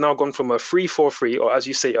Tuchel's now gone from a 3-4-3 or as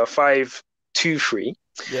you say a 5-2-3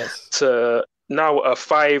 to now a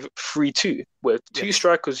 5-3-2 with 2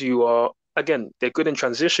 strikers who are again they're good in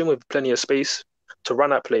transition with plenty of space to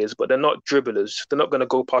run at players, but they're not dribblers. They're not going to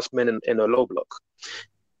go past men in a low block.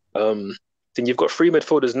 Then you've got 3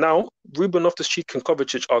 midfielders now. Ruben Loftus-Cheek and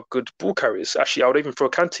Kovacic are good ball carriers. Actually, I would even throw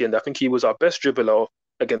Kante in there. I think he was our best dribbler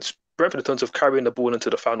against Brentford in terms of carrying the ball into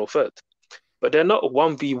the final third. But they're not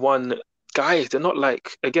 1v1 guys. They're not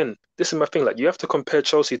like, again, this is my thing. Like you have to compare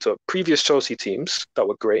Chelsea to previous Chelsea teams that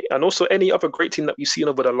were great and also any other great team that you've seen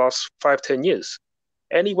over the last 5-10 years.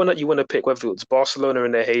 Anyone that you want to pick, whether it's Barcelona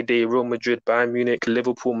in their heyday, Real Madrid, Bayern Munich,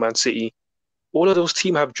 Liverpool, Man City, all of those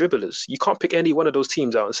teams have dribblers. You can't pick any one of those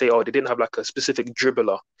teams out and say, oh, they didn't have like a specific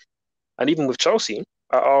dribbler. And even with Chelsea,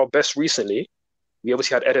 at our best recently, we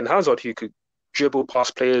obviously had Eden Hazard who could dribble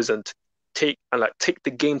past players and take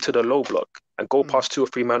the game to the low block and go past 2 or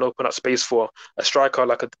 3 men, open up space for a striker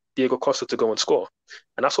like a Diego Costa to go and score.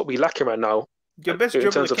 And that's what we're lacking right now. Your best dribbler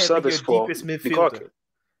in terms of service for Lukaku.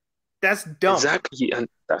 That's dumb. Exactly, and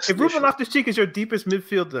that's if Ruben Loftus-Cheek is your deepest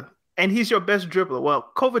midfielder and he's your best dribbler,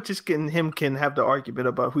 well, Kovacic and him can have the argument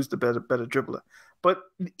about who's the better dribbler. But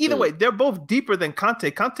either way, they're both deeper than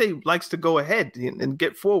Kante. Kante likes to go ahead and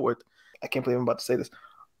get forward. I can't believe I'm about to say this.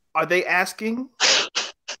 Are they asking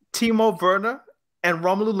Timo Werner and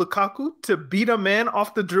Romelu Lukaku to beat a man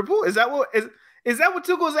off the dribble? Is that what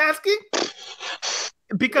Tuchel's asking?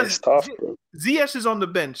 Because it's tough, Ziyech is on the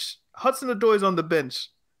bench. Hudson-Odoi is on the bench.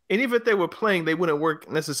 And even if they were playing, they wouldn't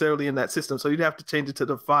work necessarily in that system. So you'd have to change it to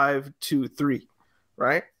the 5-2-3,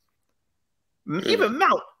 right? Even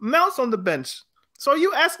Mount's on the bench. So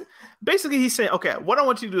you ask, basically he's saying, okay, what I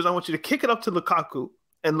want you to do is I want you to kick it up to Lukaku,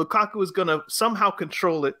 and Lukaku is going to somehow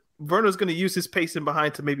control it. Werner's going to use his pace in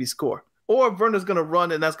behind to maybe score. Or Werner's going to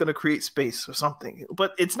run, and that's going to create space or something.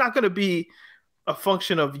 But it's not going to be a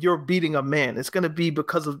function of you're beating a man. It's going to be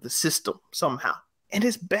because of the system somehow. And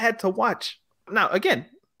it's bad to watch. Now, again,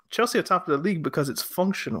 Chelsea are top of the league because it's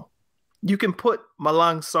functional. You can put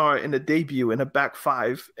Malang Sarr in the debut in a back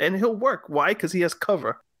five, and he'll work. Why? Because he has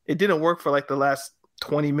cover. It didn't work for like the last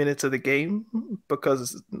 20 minutes of the game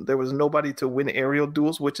because there was nobody to win aerial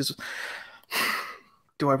duels, which is...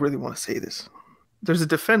 Do I really want to say this? There's a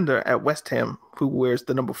defender at West Ham who wears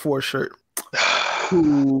the number 4 shirt.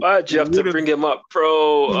 Why'd you have to bring him up,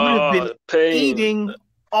 bro? Eating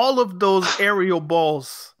all of those aerial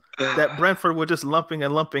balls that Brentford were just lumping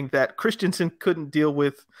that Christensen couldn't deal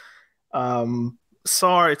with.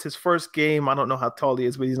 Sarr, it's his first game. I don't know how tall he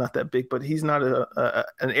is, but he's not that big. But he's not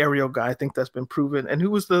an aerial guy. I think that's been proven. And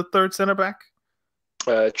who was the third center back?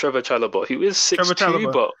 Trevor Chalobah. He is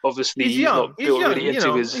 6'2", but obviously he's not built really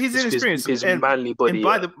into his manly body.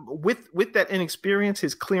 And with that inexperience,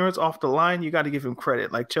 his clearance off the line, you got to give him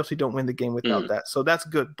credit. Like Chelsea don't win the game without that, so that's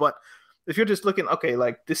good. But if you're just looking, okay,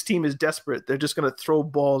 like this team is desperate, they're just gonna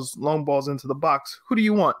throw long balls into the box. Who do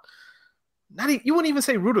you want? You wouldn't even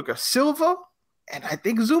say Rudiger, Silva, and I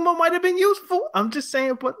think Zuma might have been useful. I'm just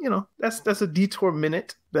saying, but that's a detour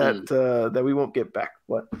minute that we won't get back.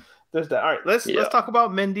 But there's that. All right, let's talk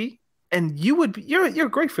about Mendy. And you're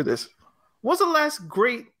great for this. What's the last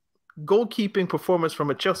great goalkeeping performance from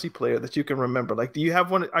a Chelsea player that you can remember? Like, do you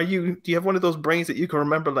have one? Do you have one of those brains that you can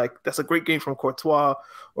remember? Like, that's a great game from Courtois,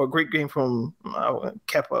 or a great game from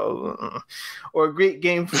Kepa, or a great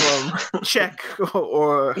game from Cech,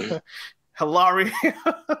 or Hilary.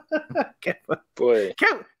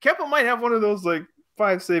 Kepa might have one of those like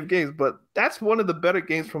 5 save games, but that's one of the better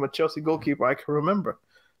games from a Chelsea goalkeeper I can remember.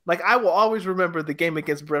 Like, I will always remember the game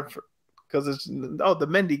against Brentford because it's the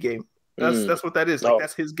Mendy game. That's what that is. Like,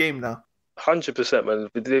 that's his game now. 100%, man.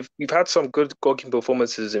 We've had some good goalkeeping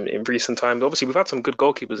performances in recent times. Obviously, we've had some good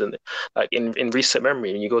goalkeepers in recent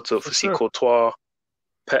memory. And you go to obviously Courtois,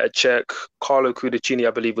 Petr Cech, Carlo Cudicini,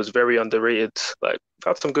 I believe, was very underrated. Like, we've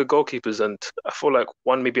had some good goalkeepers, and I feel like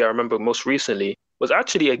one maybe I remember most recently was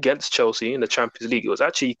actually against Chelsea in the Champions League. It was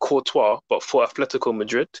actually Courtois, but for Atletico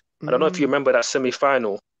Madrid. I don't know if you remember that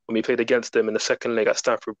semi-final when we played against them in the second leg at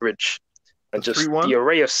Stamford Bridge. And just 3-1? The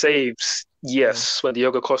array of saves, when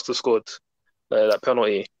Diogo Costa scored that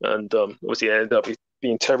penalty. And obviously it ended up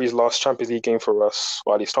being Terry's last Champions League game for us,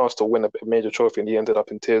 while he starts to win a major trophy, and he ended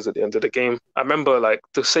up in tears at the end of the game. I remember, like,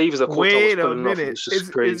 the saves that Courtois was pulling off, it was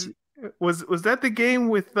just crazy. Was that the game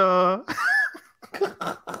with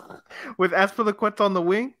with Azpilicueta on the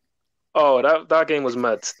wing? Oh, that game was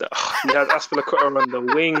mad. He had Azpilicueta on the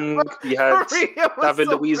wing. He had David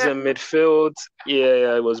Luiz in midfield.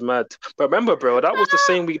 Yeah, it was mad. But remember, bro, that was the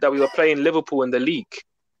same week that we were playing Liverpool in the league.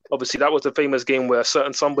 Obviously, that was the famous game where a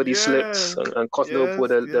certain somebody slipped and cost Liverpool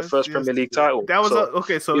their first Premier League title. That was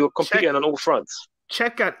okay. So we were competing on all fronts.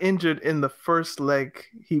 Cech got injured in the first leg.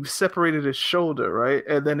 He separated his shoulder, right?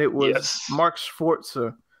 And then it was Mark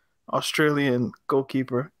Schwarzer, Australian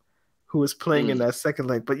goalkeeper, who was playing in that second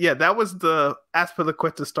leg. But yeah, that was the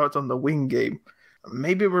Azpilicueta starts on the wing game.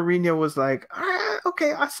 Maybe Mourinho was like,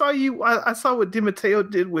 okay, I saw what Di Matteo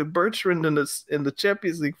did with Bertrand in the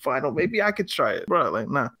Champions League final. Maybe I could try it. Bro, like,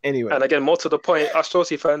 nah. Anyway. And again, more to the point, as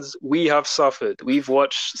Chelsea fans, we have suffered. We've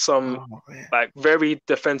watched some very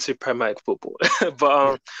defensive Premier League football.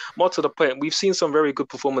 But more to the point, we've seen some very good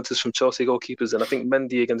performances from Chelsea goalkeepers, and I think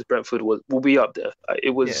Mendy against Brentford will be up there.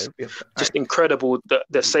 It was just incredible.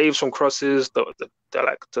 The saves from crosses,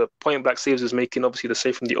 the point blank saves is making, obviously the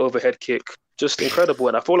save from the overhead kick. Just incredible.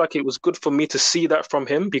 And I feel like it was good for me to see that from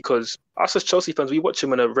him, because us as Chelsea fans, we watch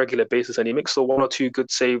him on a regular basis, and he makes the 1 or 2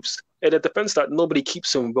 good saves in a defense that nobody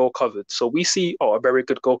keeps him well covered. So we see, a very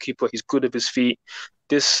good goalkeeper. He's good with his feet.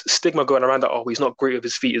 This stigma going around that, he's not great with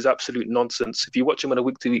his feet, is absolute nonsense. If you watch him on a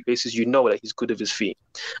week-to-week basis, you know that he's good with his feet.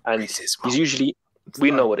 And he's usually,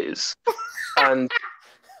 we know what it is. And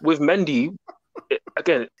with Mendy,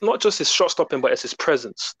 again, not just his shot stopping, but it's his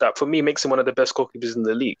presence that, for me, makes him one of the best goalkeepers in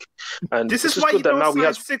the league. And this is why you don't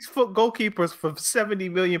sign 6-foot goalkeepers for 70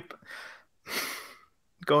 million.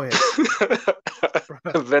 Go ahead.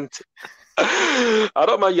 Vent. I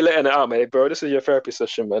don't mind you letting it out, mate, bro. This is your therapy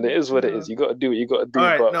session, man. It is what it is. You got to do what you got to do.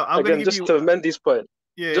 Right, but again, just to Mendy's point,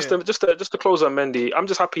 Yeah, just to close on Mendy, I'm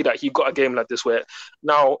just happy that he got a game like this where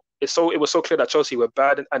now it was so clear that Chelsea were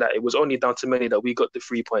bad and that it was only down to Mendy that we got the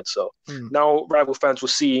 3 points. So now rival fans will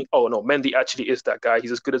see, oh no, Mendy actually is that guy.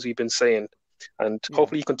 He's as good as we've been saying. And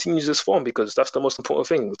hopefully he continues this form because that's the most important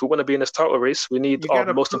thing. If we want to be in this title race, we need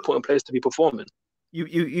our most important players to be performing.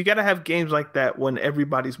 You got to have games like that when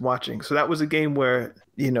everybody's watching. So that was a game where,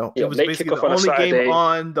 it was basically the only game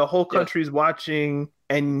on, the whole country's watching,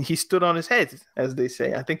 and he stood on his head, as they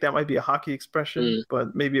say. I think that might be a hockey expression,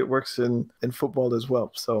 but maybe it works in football as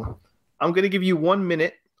well. So I'm going to give you 1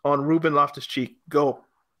 minute on Ruben Loftus-Cheek. Go.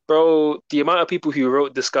 Bro, the amount of people who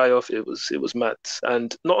wrote this guy off, it was mad.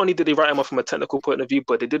 And not only did they write him off from a technical point of view,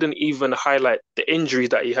 but they didn't even highlight the injuries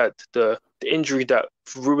that he had, the injury that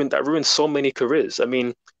ruined so many careers. I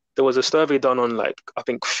mean, there was a survey done on I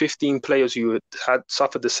think 15 players who had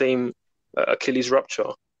suffered the same Achilles rupture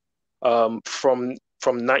from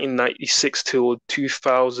 1996 till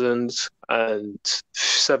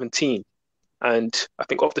 2017. And I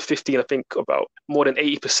think of the 15, I think about more than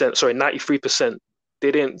 93%,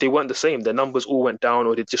 they weren't the same. Their numbers all went down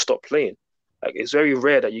or they just stopped playing. It's very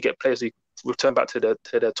rare that you get players who return back to their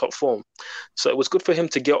top form. So it was good for him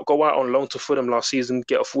to go out on loan to Fulham last season,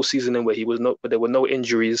 get a full season in where there were no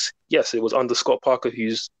injuries. Yes, it was under Scott Parker,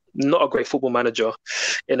 who's not a great football manager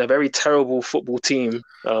in a very terrible football team.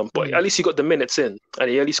 But at least he got the minutes in, and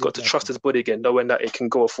he at least got to trust his body again, knowing that it can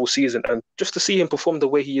go a full season. And just to see him perform the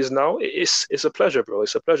way he is now, it's a pleasure, bro.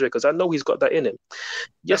 It's a pleasure because I know he's got that in him.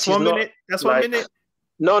 Yes, That's 1 minute. That's 1 minute.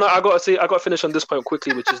 No, I got to finish on this point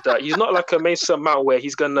quickly, which is that he's not like a Mason Mount where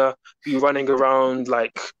he's gonna be running around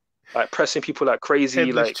like pressing people like crazy.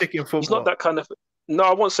 Headless chicken football. He's not that kind of. No,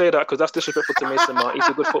 I won't say that because that's disrespectful to Mason Mount. He's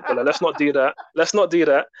a good footballer. Let's not do that.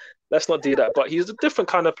 But he's a different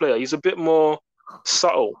kind of player. He's a bit more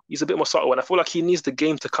subtle. And I feel like he needs the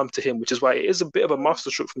game to come to him, which is why it is a bit of a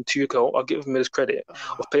masterstroke from Tuchel. I'll give him his credit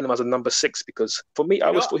of playing him as a number 6 because for me, I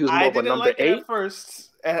always thought he was more of a number 8.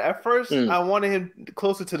 At first, I wanted him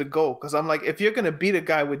closer to the goal because I'm like, if you're going to beat a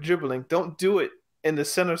guy with dribbling, don't do it in the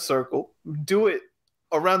center circle. Do it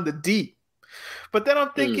around the D. But then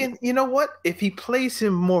I'm thinking, you know what? If he plays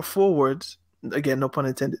him more forwards, again, no pun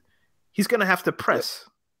intended, he's going to have to press.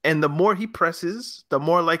 And the more he presses, the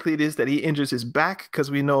more likely it is that he injures his back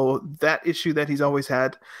because we know that issue that he's always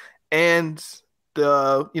had. And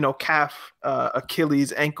the, calf,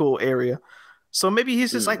 Achilles, ankle area. So maybe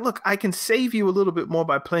he's just like, look, I can save you a little bit more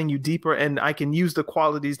by playing you deeper, and I can use the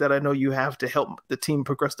qualities that I know you have to help the team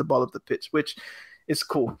progress the ball up the pitch, which is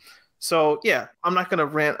cool. So, yeah, I'm not going to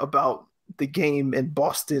rant about the game in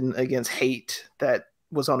Boston against Haight that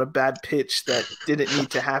was on a bad pitch that didn't need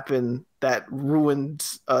to happen, that ruined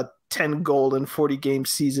a 10-goal and 40-game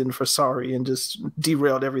season for Sarri and just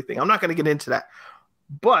derailed everything. I'm not going to get into that.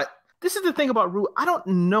 But this is the thing about Rue. I don't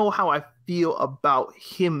know how I feel about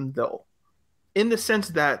him, though. In the sense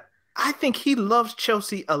that I think he loves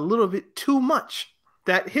Chelsea a little bit too much,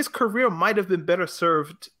 that his career might have been better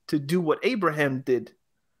served to do what Abraham did,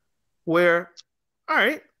 where, all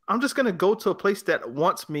right, I'm just going to go to a place that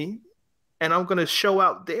wants me and I'm going to show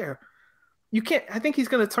out there. I think he's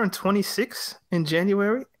going to turn 26 in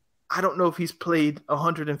January. I don't know if he's played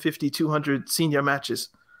 150, 200 senior matches.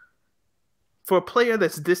 For a player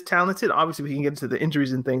that's this talented, obviously we can get into the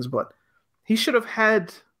injuries and things, but he should have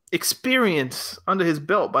had experience under his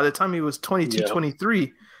belt by the time he was 22,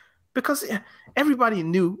 23, because everybody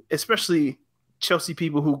knew, especially Chelsea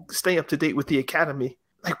people who stay up to date with the academy,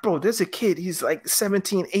 like, bro, there's a kid, he's like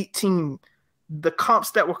 17, 18, the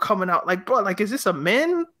comps that were coming out, like, bro, like, is this a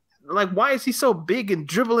man? Like, why is he so big and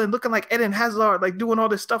dribbling, looking like Eden Hazard, like doing all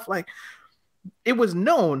this stuff? Like, it was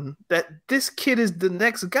known that this kid is the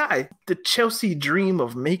next guy. The Chelsea dream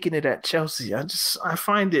of making it at Chelsea, I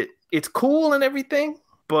find it's cool and everything,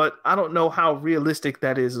 but I don't know how realistic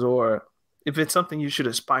that is or if it's something you should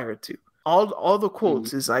aspire to. All the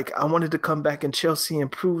quotes is like, I wanted to come back in Chelsea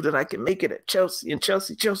and prove that I can make it at Chelsea and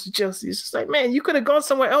Chelsea. It's just like, man, you could have gone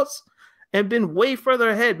somewhere else and been way further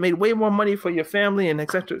ahead, made way more money for your family and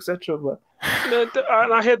et cetera, et cetera. But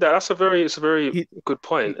I hear that. It's a very good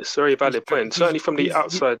point. It's a very valid point. Certainly from the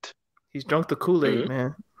outside. He's drunk the Kool-Aid,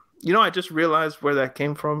 man. I just realized where that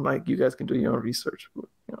came from. Like, you guys can do your own research. But,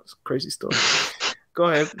 it's a crazy story. Go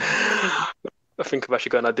ahead. I think I've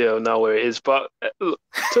actually got an idea of now where it is. But to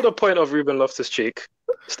the point of Ruben Loftus-Cheek,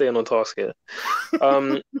 staying on task here.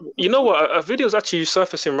 You know what? A video is actually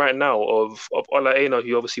surfacing right now of Ola Aina,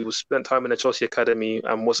 who obviously spent time in the Chelsea Academy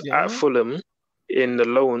and was at Fulham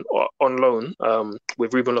on loan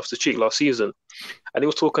with Ruben Loftus-Cheek last season. And he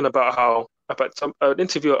was talking about how an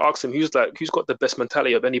interviewer asked him, who's got the best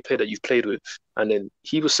mentality of any player that you've played with? And then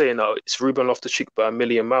he was saying, "Oh, it's Ruben Loftus-Cheek by a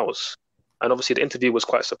million miles." And obviously the interviewer was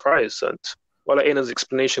quite surprised. And Wale Aina's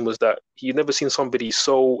explanation was that he'd never seen somebody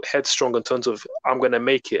so headstrong in terms of, I'm going to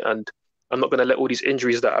make it and I'm not going to let all these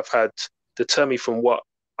injuries that I've had deter me from what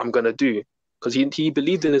I'm going to do. Because he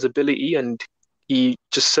believed in his ability, and he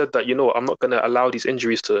just said that, I'm not going to allow these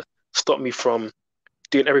injuries to stop me from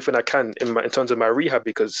doing everything I can in terms of my rehab,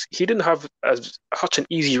 because he didn't have such an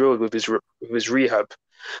easy road with his rehab.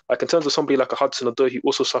 Like in terms of somebody like a Hudson-Odoi, he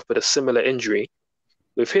also suffered a similar injury.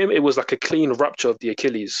 With him, it was like a clean rupture of the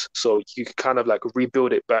Achilles, so you could kind of like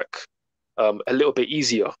rebuild it back a little bit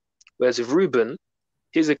easier. Whereas with Ruben,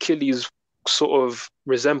 his Achilles sort of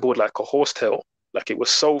resembled like a horsetail. Like it was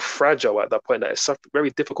so fragile at that point that it's very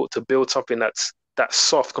difficult to build something that's that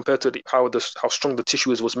soft compared to how strong the tissue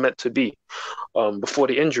was meant to be before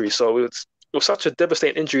the injury. So it was such a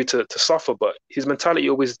devastating injury to suffer, but his mentality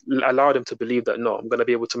always allowed him to believe that, no, I'm going to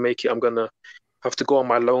be able to make it. I'm going to have to go on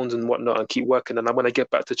my loans and whatnot and keep working, and I'm going to get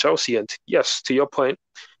back to Chelsea. And yes, to your point,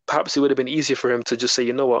 perhaps it would have been easier for him to just say,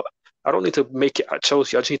 you know what, I don't need to make it at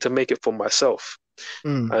Chelsea. I just need to make it for myself.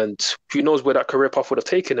 And who knows where that career path would have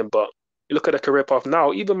taken him. But you look at a career path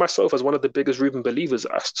now, even myself as one of the biggest Ruben believers,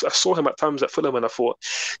 I saw him at times at Fulham and I thought,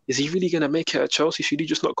 is he really going to make it at Chelsea? Should he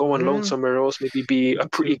just not go on loan somewhere else? Maybe be a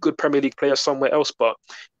pretty good Premier League player somewhere else? But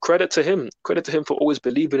credit to him for always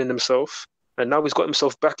believing in himself. And now he's got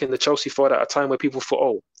himself back in the Chelsea fold at a time where people thought,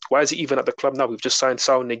 oh, why is he even at the club now? We've just signed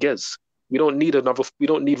Saul Niguez. We don't need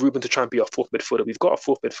Ruben to try and be our fourth midfielder. We've got a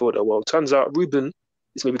fourth midfielder. Well, it turns out Ruben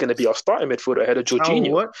is maybe going to be our starting midfielder ahead of Jorginho.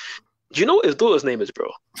 Oh, what? Do you know what his daughter's name is, bro?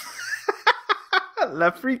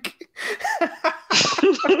 La Freak.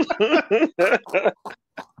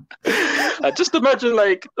 Just imagine,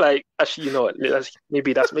 like actually, you know what?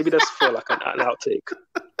 Maybe that's for like an outtake.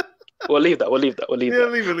 We'll leave that. Leave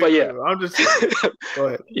it. But yeah, I'm just go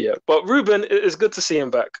ahead. Yeah, but Ruben, it's good to see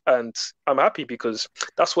him back, and I'm happy because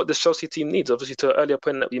that's what this Chelsea team needs. Obviously, to an earlier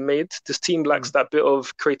point that we made, this team lacks that bit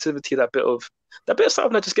of creativity, that bit of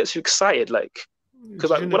something that just gets you excited. Like,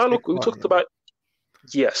 because like when we talked about.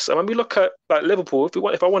 Yes, and when we look at like Liverpool,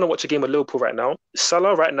 if I want to watch a game of Liverpool right now,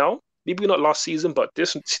 Salah right now, maybe not last season, but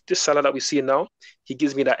this Salah that we see now, he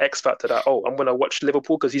gives me that X factor that, oh, I'm going to watch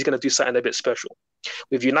Liverpool because he's going to do something a bit special.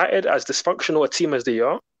 With United, as dysfunctional a team as they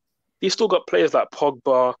are, he's still got players like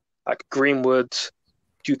Pogba, like Greenwood,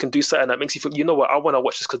 who can do something that makes you feel, you know what, I want to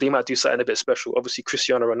watch this because they might do something a bit special. Obviously,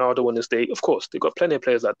 Cristiano Ronaldo on this day, of course, they've got plenty of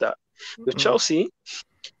players like that. With Chelsea,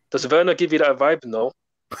 does Werner give you that vibe? No.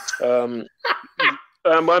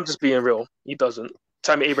 I'm just being real. He doesn't.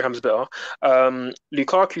 Tammy Abraham's better.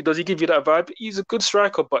 Lukaku, does he give you that vibe? He's a good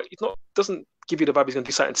striker, but doesn't give you the vibe he's going to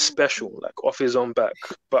do something special, like off his own back.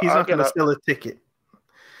 But he's not going to sell a ticket.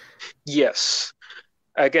 Yes.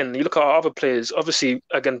 Again, you look at our other players. Obviously,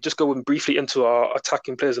 again, just going briefly into our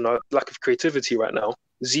attacking players and our lack of creativity right now.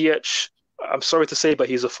 Ziyech, I'm sorry to say, but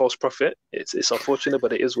he's a false prophet. It's unfortunate,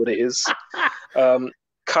 but it is what it is.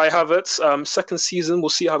 Kai Havertz, second season, we'll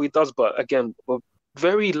see how he does. But again,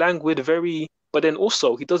 very languid, but then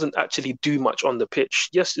also he doesn't actually do much on the pitch.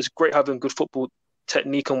 Yes, it's great having good football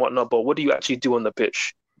technique and whatnot, but what do you actually do on the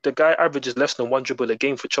pitch? The guy averages less than one dribble a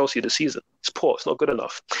game for Chelsea this season. It's poor. It's not good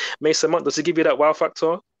enough. Mason Mount, does he give you that wow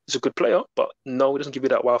factor? He's a good player, but no, he doesn't give you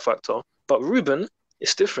that wow factor. But Ruben,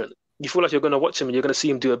 it's different. You feel like you're going to watch him and you're going to see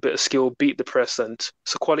him do a bit of skill, beat the press, and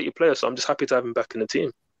it's a quality player. So I'm just happy to have him back in the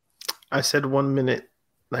team. I said 1 minute,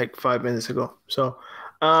 like 5 minutes ago. So...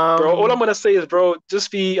 bro, all I'm going to say is, bro,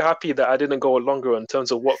 just be happy that I didn't go longer in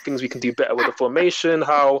terms of what things we can do better with the formation,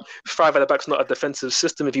 how 5 at the back's not a defensive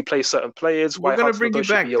system if you play certain players. We're going to bring you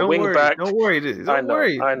back. Don't worry. Don't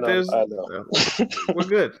worry. I know. We're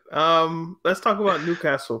good. Let's talk about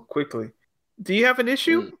Newcastle quickly. Do you have an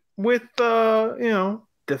issue with,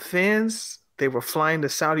 the fans? They were flying the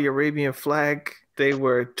Saudi Arabian flag. They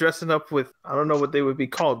were dressing up with, I don't know what they would be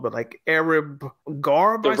called, but like Arab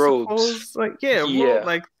garb, I suppose. Like, yeah. Well,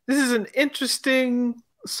 like this is an interesting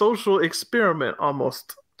social experiment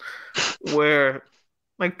almost, where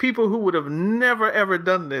like people who would have never ever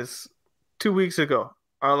done this 2 weeks ago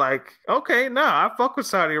are like, okay, I fuck with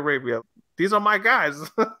Saudi Arabia. These are my guys.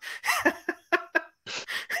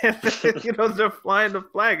 And then, they're flying the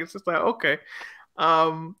flag. It's just like, okay.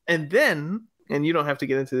 And then. And you don't have to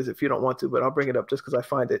get into this if you don't want to, but I'll bring it up just because I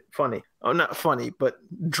find it funny. Oh, not funny, but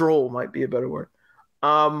droll might be a better word.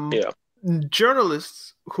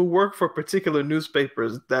 Journalists who work for particular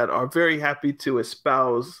newspapers that are very happy to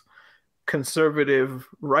espouse conservative,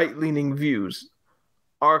 right-leaning views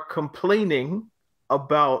are complaining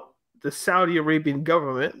about the Saudi Arabian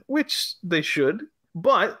government, which they should,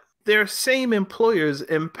 but their same employers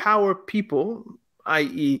empower people,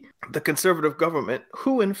 i.e., the conservative government,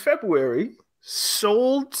 who in February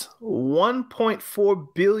sold 1.4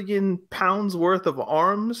 billion pounds worth of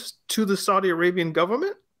arms to the Saudi Arabian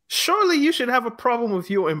government. Surely you should have a problem with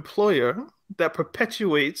your employer that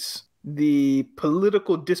perpetuates the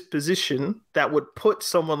political disposition that would put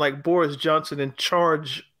someone like Boris Johnson in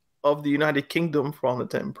charge of the United Kingdom for all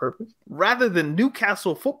intent and purpose, rather than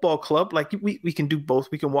Newcastle Football Club. Like we can do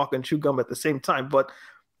both. We can walk and chew gum at the same time. But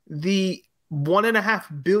the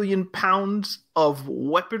 1.5 billion pounds of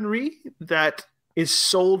weaponry that is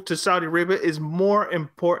sold to Saudi Arabia is more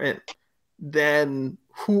important than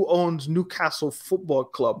who owns Newcastle Football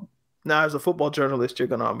Club. Now, as a football journalist, you're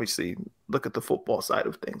going to obviously look at the football side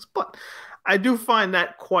of things. But I do find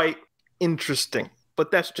that quite interesting.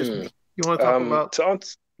 But that's just me. You want to talk about...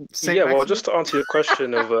 Just to answer your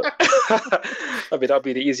question of... I mean, that'd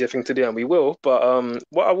be the easier thing to do, and we will. But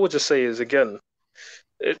what I will just say is, again,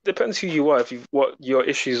 it depends who you are, what your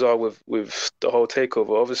issues are with the whole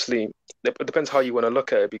takeover. Obviously, it depends how you want to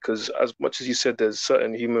look at it, because as much as you said, there's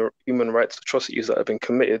certain human rights atrocities that have been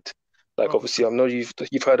committed. Like, obviously, I know you've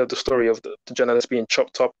heard of the story of the journalist being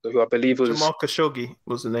chopped up, who I believe was... Jamal Khashoggi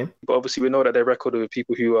was the name. But obviously, we know that their record of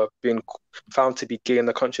people who have been found to be gay in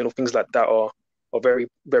the country and things like that are very,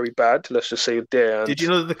 very bad. Let's just say there. And did you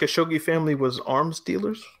know that the Khashoggi family was arms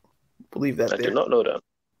dealers? Believe that. I did not know that.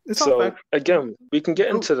 It's so, again, we can get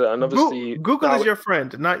into that. And obviously... Google is your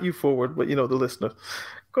friend, not you forward, but, the listener.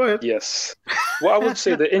 Go ahead. Yes. What I would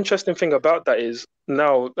say, the interesting thing about that is,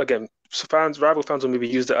 now, again, rival fans will maybe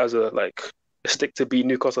use it as a stick to beat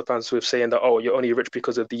Newcastle fans with, saying that, oh, you're only rich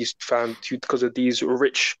because of these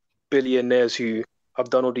rich billionaires who have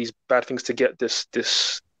done all these bad things to get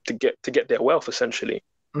to get their wealth, essentially.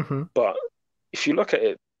 Mm-hmm. But if you look at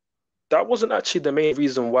it, that wasn't actually the main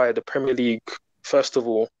reason why the Premier League, first of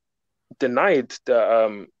all, denied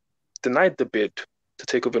the bid to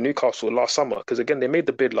take over Newcastle last summer. Because again, they made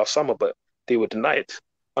the bid last summer, but they were denied.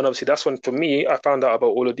 And obviously, that's when, for me, I found out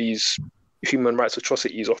about all of these human rights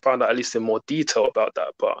atrocities, or found out at least in more detail about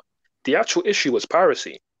that. But the actual issue was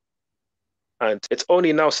piracy. And it's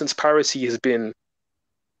only now, since piracy has been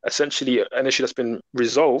essentially an issue that's been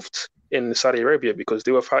resolved in Saudi Arabia, because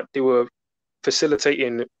they were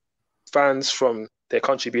facilitating fans from their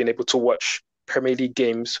country being able to watch Premier League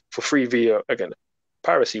games for free via, again,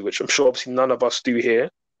 piracy, which I'm sure obviously none of us do here,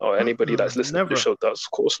 or anybody that's listening to the show does. Of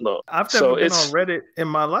course not. I've never been on Reddit in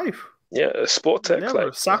my life. Yeah, Sport Tech,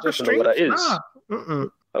 Soccer Street. What that is. Nah.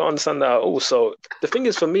 I don't understand that at all. So the thing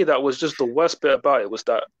is, for me, that was just the worst bit about it, was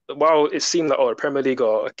that while it seemed like, the Premier League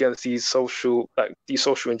are against these social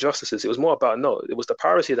injustices, it was more about, it was the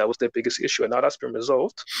piracy that was their biggest issue, and now that's been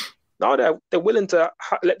resolved. Now they're willing to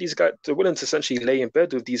let these guys, they're willing to essentially lay in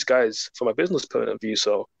bed with these guys from a business point of view.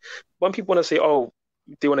 So when people want to say,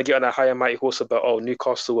 they want to get on a higher mighty horse about,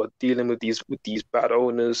 Newcastle are dealing with these bad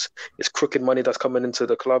owners, it's crooked money that's coming into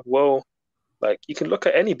the club. Well, you can look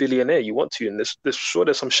at any billionaire you want to, and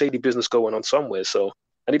there's some shady business going on somewhere. So,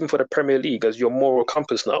 and even for the Premier League, as your moral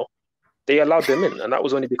compass now, they allowed them in, and that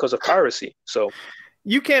was only because of piracy. So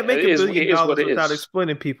you can't make $1 billion without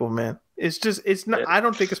exploiting people, man. It's not. Yeah. I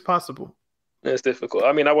don't think it's possible. It's difficult.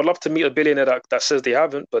 I mean, I would love to meet a billionaire that says they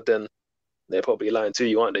haven't, but then they're probably lying to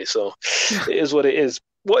you, aren't they? So it is what it is.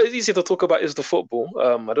 What is easy to talk about is the football.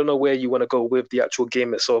 I don't know where you want to go with the actual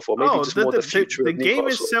game itself, or maybe just more the future. The game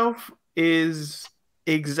itself is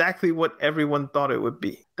exactly what everyone thought it would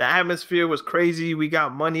be. The atmosphere was crazy. We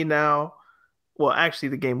got money now. Well, actually,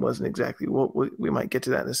 the game wasn't exactly. We might get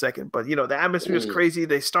to that in a second. But, the atmosphere is crazy.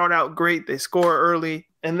 They start out great. They score early.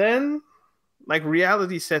 And then,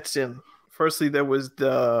 reality sets in. Firstly, there was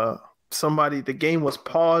the game was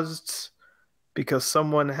paused because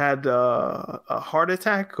someone had a heart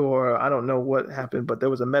attack, or I don't know what happened, but there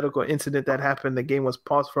was a medical incident that happened. The game was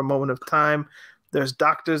paused for a moment of time. There's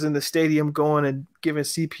doctors in the stadium going and giving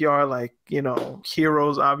CPR,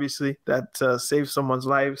 heroes, obviously, that save someone's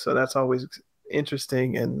life. So that's always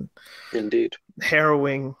interesting and indeed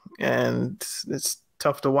harrowing, and it's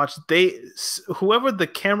tough to watch. Whoever the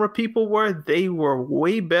camera people were, they were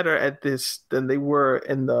way better at this than they were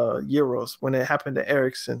in the Euros when it happened to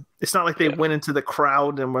Eriksen. It's not like they went into the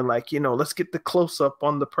crowd and were like, let's get the close up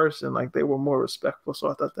on the person. They were more respectful. So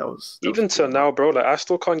I thought that was even till now, bro. I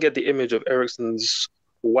still can't get the image of Eriksen's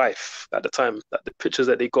wife at the time. The pictures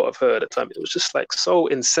that they got of her at the time, it was just so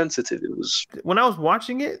insensitive. It was, when I was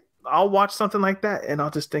watching it, I'll watch something like that and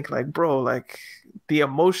I'll just think bro, the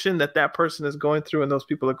emotion that person is going through and those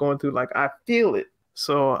people are going through, I feel it.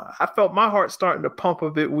 So I felt my heart starting to pump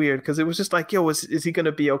a bit weird, because it was just is he going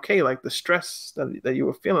to be okay? The stress that you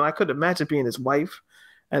were feeling. I couldn't imagine being his wife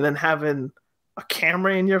and then having a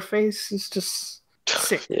camera in your face is just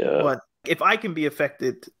sick. Yeah. But if I can be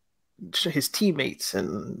affected, his teammates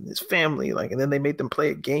and his family, like, and then they made them play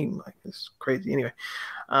a game, like, it's crazy. Anyway,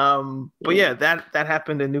 but yeah, that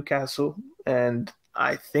happened in Newcastle, and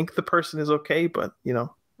I think the person is okay, but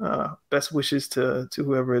best wishes to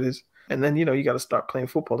whoever it is. And then you got to start playing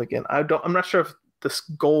football again. I'm not sure if this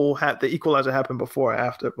goal the equalizer happened before or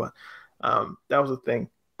after, but that was a thing.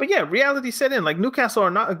 But yeah, reality set in. Like, Newcastle are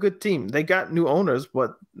not a good team. They got new owners,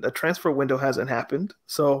 but the transfer window hasn't happened.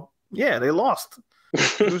 So yeah, they lost.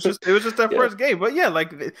 It was just their first game. But yeah,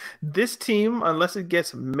 like, this team, unless it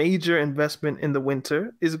gets major investment in the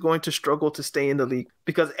winter, is going to struggle to stay in the league,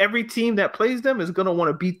 because every team that plays them is going to want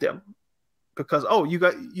to beat them. Because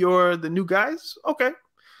you're the new guys. Okay,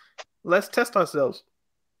 let's test ourselves.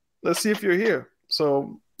 Let's see if you're here.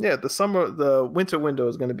 So yeah, the winter window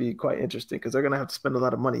is going to be quite interesting, because they're going to have to spend a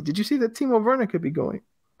lot of money. Did you see that Timo Werner could be going?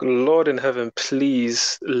 Lord in heaven,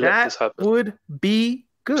 please let this happen. That would be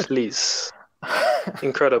good. Please.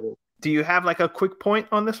 Incredible. Do you have like a quick point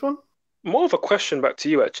on this one? More of a question back to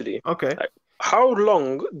you, actually. Okay. Like, how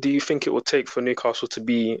long do you think it will take for Newcastle to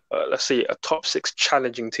be, let's say, a top 6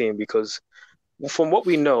 challenging team? Because from what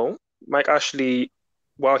we know, Mike Ashley,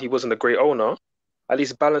 while he wasn't a great owner, at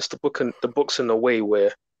least balanced the books in a way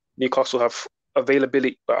where Newcastle have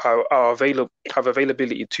availability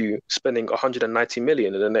to spending 190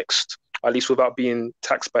 million in the next, at least without being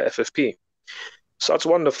taxed by FFP. So I just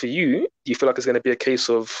wonder, for you, do you feel like it's going to be a case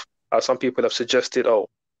of, as some people have suggested,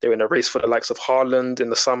 they're in a race for the likes of Haaland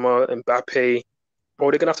in the summer, Mbappe,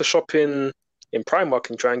 or they're going to have to shop in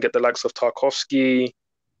Primark and try and get the likes of Tarkowski,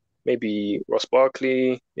 maybe Ross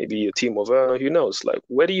Barkley, maybe a Timo Werner, who knows? Like,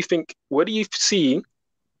 where do you see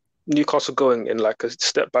Newcastle going in like a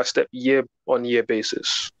step-by-step, year-on-year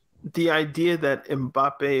basis? The idea that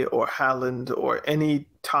Mbappe or Haaland or any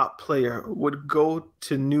top player would go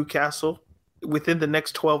to Newcastle within the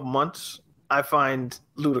next 12 months, I find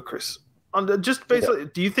ludicrous.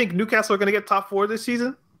 Do you think Newcastle are going to get top 4 this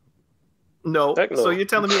season? No. Heck no. So you're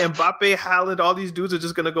telling me Mbappe, Haaland, all these dudes are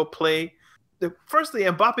just going to go play? Firstly,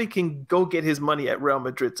 Mbappe can go get his money at Real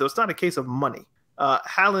Madrid, so it's not a case of money.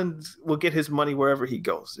 Haaland will get his money wherever he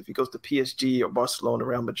goes. If he goes to PSG or Barcelona,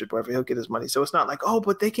 Real Madrid, wherever, he'll get his money. So it's not like,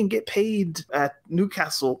 but they can get paid at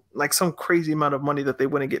Newcastle like some crazy amount of money that they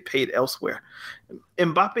wouldn't get paid elsewhere.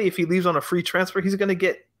 Mbappe, if he leaves on a free transfer, he's going to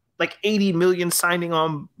get like 80 million signing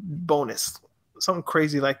on bonus, something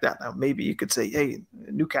crazy like that. Now, maybe you could say, hey,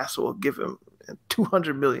 Newcastle will give him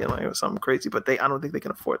 200 million or something crazy, but I don't think they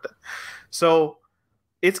can afford that. So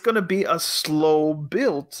it's going to be a slow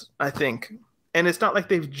build, I think. And it's not like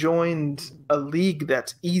they've joined a league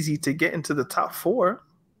that's easy to get into the top 4.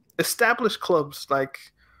 Established clubs like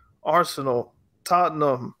Arsenal,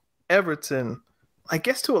 Tottenham, Everton, I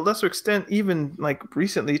guess to a lesser extent, even like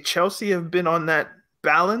recently, Chelsea have been on that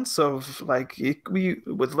balance of like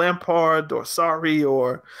with Lampard or Sarri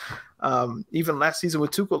or even last season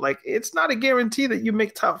with Tuchel. Like, it's not a guarantee that you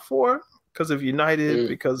make top 4 because of United,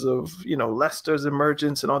 because of Leicester's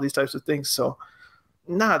emergence and all these types of things. So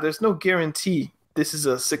there's no guarantee this is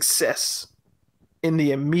a success in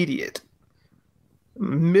the immediate.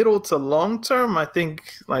 Middle to long term, I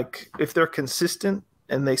think, like, if they're consistent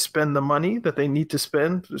and they spend the money that they need to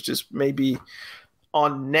spend, which is maybe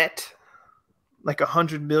on net like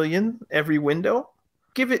 100 million every window,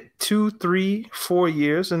 give it 2, 3, 4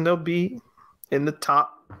 years and they'll be in the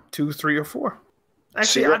top 2, 3, or 4. Actually,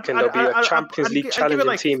 so you reckon there'll be a Champions League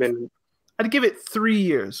challenging team in... I'd give it 3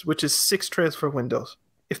 years, which is 6 transfer windows.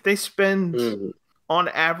 If they spend on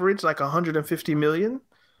average like 150 million,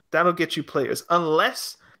 that'll get you players.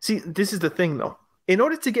 Unless, see, this is the thing though. In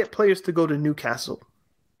order to get players to go to Newcastle,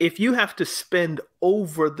 if you have to spend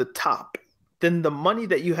over the top, then the money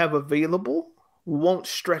that you have available won't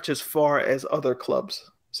stretch as far as other clubs.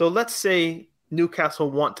 So let's say Newcastle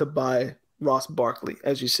want to buy Ross Barkley,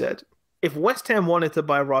 as you said. If West Ham wanted to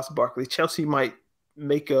buy Ross Barkley, Chelsea might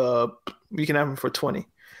you can have him for 20.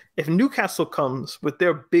 If Newcastle comes with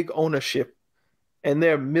their big ownership and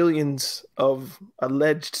their millions of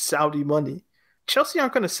alleged Saudi money, Chelsea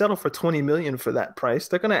aren't going to settle for 20 million for that price.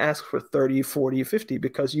 They're going to ask for 30, 40, 50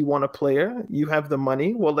 because you want a player, you have the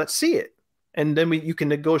money. Well, let's see it. And then you can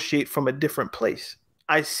negotiate from a different place.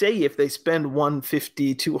 I say if they spend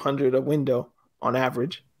 150, 200 a window on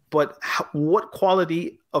average, but what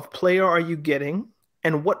quality of player are you getting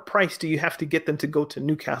and what price do you have to get them to go to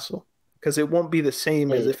Newcastle? Because it won't be the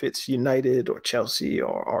same as if it's United or Chelsea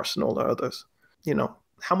or Arsenal or others.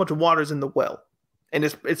 How much water's in the well? And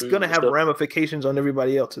it's going to have ramifications on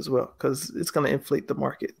everybody else as well, because it's going to inflate the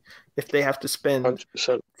market. If they have to spend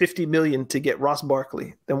 100%. $50 million to get Ross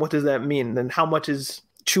Barkley, then what does that mean? Then how much is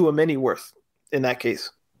Chouameni worth in that case?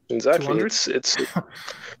 Exactly. 200? It's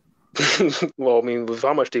well, I mean, with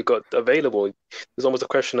how much they got available, there's almost a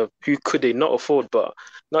question of who could they not afford. But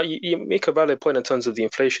now you make a valid point in terms of the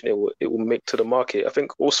inflation it will make to the market. I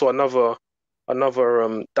think also another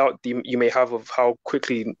doubt you may have of how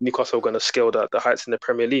quickly Newcastle are going to scale the heights in the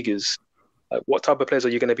Premier League is, like, what type of players are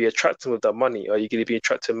you going to be attracting with that money? Are you going to be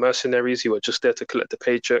attracting mercenaries who are just there to collect the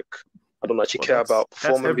paycheck? I don't actually care about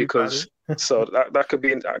performing, because so that could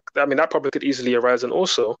be. I mean, that probably could easily arise. And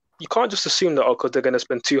also, you can't just assume that because they're going to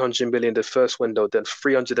spend 200 million the first window, then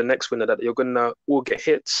 300 the next window, that you're going to all get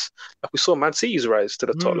hits. Like we saw Man City's rise to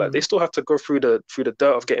the top. Like they still have to go through the dirt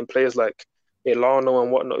of getting players like Elano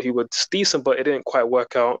and whatnot, who were decent, but it didn't quite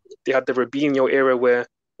work out. They had the Robinho era where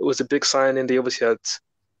it was a big signing. They obviously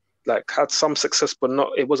had some success, but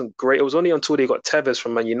it wasn't great. It was only until they got Tevez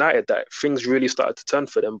from Man United that things really started to turn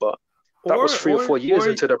for them. But that was 3 or 4 years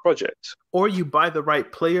into the project. Or you buy the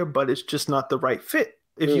right player, but it's just not the right fit.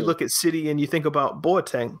 If you look at City and you think about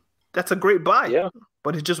Boateng, that's a great buy. Yeah.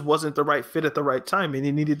 But it just wasn't the right fit at the right time, and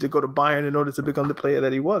he needed to go to Bayern in order to become the player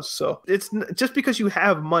that he was. So it's just because you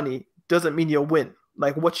have money doesn't mean you'll win.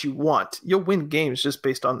 Like what you want, you'll win games just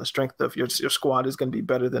based on the strength of your squad is going to be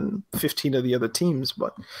better than 15 of the other teams,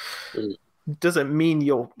 but it doesn't mean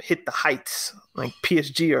you'll hit the heights. Like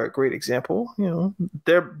PSG are a great example. You know,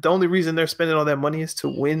 the only reason they're spending all that money is to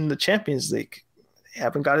win the Champions League. They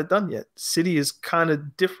haven't got it done yet. City is kind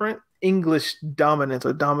of different. English dominance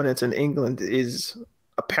or dominance in England is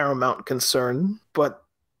a paramount concern, but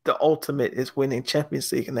the ultimate is winning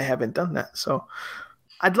Champions League, and they haven't done that. So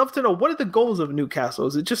I'd love to know, what are the goals of Newcastle?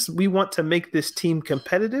 Is it just we want to make this team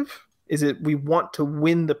competitive? Is it we want to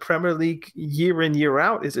win the Premier League year in, year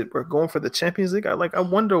out? Is it we're going for the Champions League? I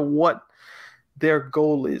wonder what their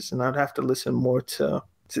goal is, and I'd have to listen more to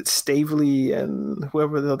Stavely and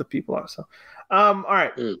whoever the other people are. So, all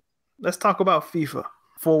right, let's talk about FIFA.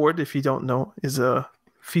 Forward, if you don't know, is a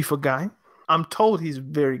FIFA guy. I'm told he's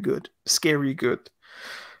very good, scary good.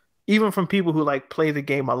 Even from people who like play the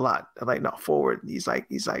game a lot, they're like, no, Forward, he's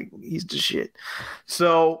the shit.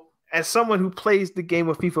 So as someone who plays the game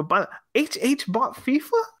of FIFA, but HH bought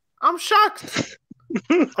FIFA? I'm shocked.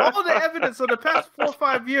 All the evidence of the past 4 or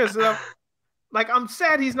 5 years that I'm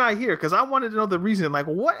sad he's not here, because I wanted to know the reason. Like,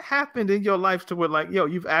 what happened in your life to where, like, yo,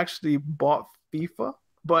 you've actually bought FIFA?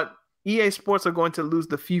 But EA Sports are going to lose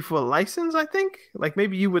the FIFA license, I think. Like,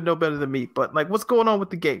 maybe you would know better than me, but like, what's going on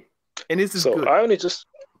with the game? And is this good? I only just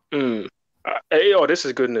this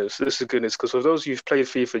is good news. This is good news, because for those who've played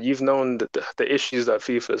FIFA, you've known the issues that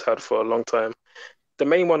FIFA has had for a long time. The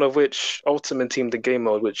main one of which, Ultimate Team, the game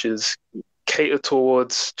mode, which is catered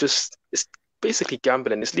towards it's basically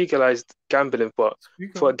gambling. It's legalized gambling, but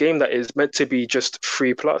for a game that is meant to be just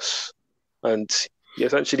free plus, and you're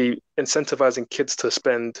essentially incentivizing kids to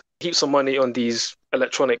spend heaps of money on these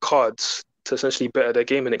electronic cards to essentially better their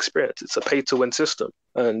gaming experience. It's a pay-to-win system.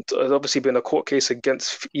 And there's obviously been a court case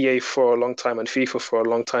against EA for a long time and FIFA for a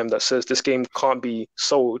long time that says this game can't be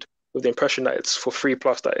sold with the impression that it's for free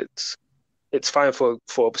plus, that it's fine for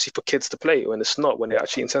obviously for kids to play, when it's not, when they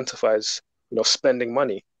actually incentivize, spending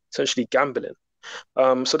money, essentially gambling.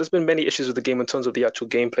 So there's been many issues with the game in terms of the actual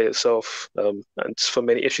gameplay itself, and for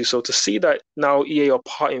many issues. So to see that now EA are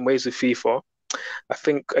parting ways with FIFA, I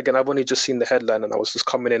think, again, I've only just seen the headline and I was just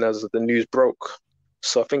coming in as the news broke.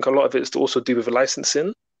 So I think a lot of it is to also do with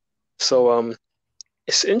licensing. So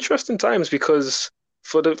it's interesting times, because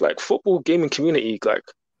for the football gaming community,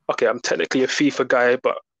 okay, I'm technically a FIFA guy,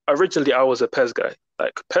 but originally I was a PES guy.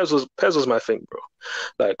 PES was my thing,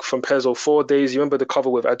 bro. From PES 04 days, you remember the cover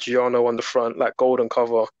with Adriano on the front, golden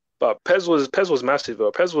cover. But PES was massive,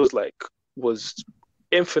 bro. PES was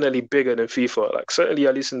infinitely bigger than FIFA, certainly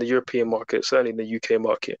at least in the European market, certainly in the UK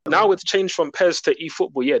market. Now it's changed from PES to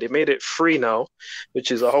eFootball. Yeah, they made it free now,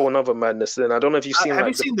 which is a whole other madness. Then I don't know if you've seen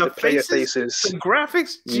the player faces, the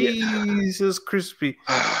graphics. Jesus crispy.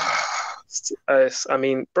 I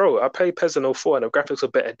mean, bro, I played PES in 04 and the graphics are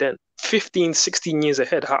better then. 15, 16 years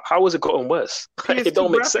ahead. How has it gotten worse? It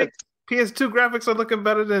don't make sense. PS2 graphics are looking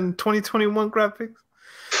better than 2021 graphics.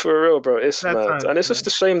 For real, bro, it's mad. And it's just a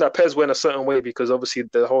shame that PES went a certain way, because obviously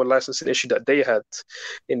the whole licensing issue that they had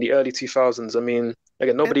in the early 2000s. I mean,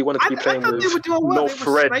 again, nobody wanted to be playing with no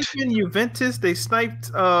Fred. They were sniping Juventus. They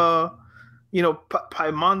sniped, Piemonte,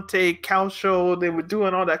 Calcio. They were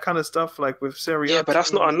doing all that kind of stuff with Serie A. Yeah, but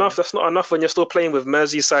that's not enough. That's not enough when you're still playing with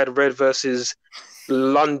Merseyside Red versus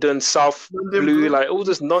London South Blue, like all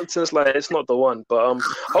this nonsense. Like it's not the one. But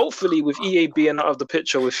hopefully with EA being out of the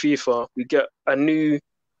picture with FIFA, we get a new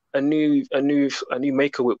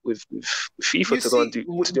maker with FIFA to go and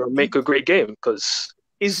to make a great game, because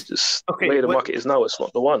it's just the way the market is now. It's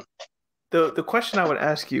not the one. The question I would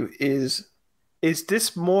ask you is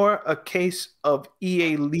this more a case of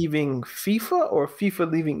EA leaving FIFA or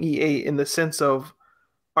FIFA leaving EA, in the sense of,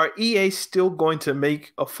 are EA still going to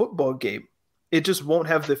make a football game? It just won't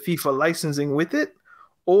have the FIFA licensing with it?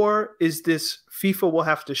 Or is this FIFA will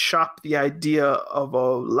have to shop the idea of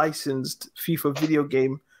a licensed FIFA video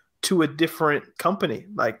game to a different company,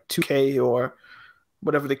 like 2K or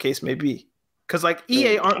whatever the case may be? Because like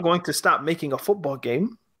EA aren't going to stop making a football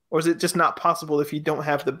game, or is it just not possible if you don't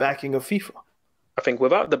have the backing of FIFA? I think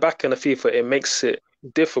without the backing of FIFA, it makes it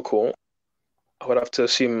difficult. I would have to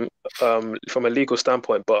assume from a legal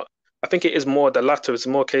standpoint, but I think it is more the latter. It's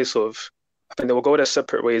more a case of, I think they will go their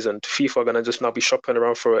separate ways, and FIFA are going to just now be shopping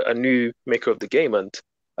around for a new maker of the game. And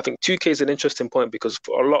I think 2K is an interesting point, because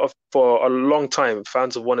for a long time,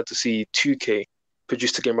 fans have wanted to see 2K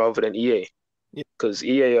produce the game rather than EA, because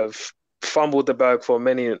EA have fumbled the bag for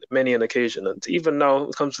many an occasion. And even now, when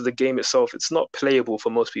it comes to the game itself, it's not playable for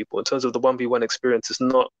most people. In terms of the 1v1 experience, it's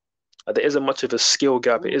not. There isn't much of a skill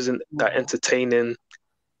gap. It isn't that entertaining.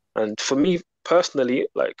 And for me personally,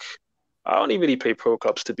 like, I don't even really play pro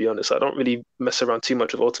clubs, to be honest. I don't really mess around too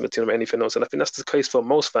much with Ultimate Team or anything else. And I think that's the case for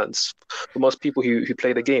most fans, for most people who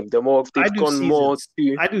play the game. They've gone more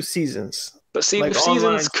to... I do seasons. But see, with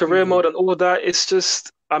seasons, career mode and all that, it's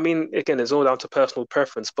just... I mean, again, it's all down to personal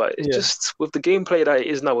preference, but it's just with the gameplay that it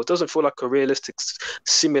is now, it doesn't feel like a realistic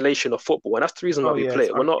simulation of football, and that's the reason why we play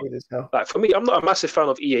it. We're not like, for me, I'm not a massive fan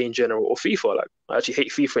of EA in general or FIFA. Like, I actually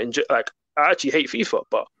hate FIFA I actually hate FIFA,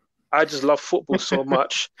 but I just love football so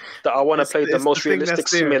much that I want to play the most realistic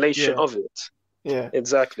simulation of it. Yeah,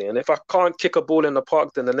 exactly. And if I can't kick a ball in the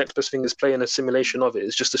park, then the next best thing is playing a simulation of it.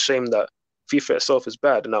 It's just a shame that FIFA itself is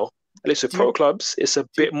bad. Now, at least with pro clubs, it's a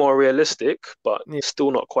bit more realistic, but still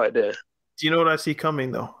not quite there. Do you know what I see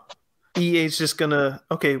coming, though? EA's just going to...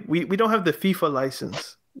 Okay, we don't have the FIFA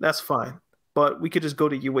license. That's fine. But we could just go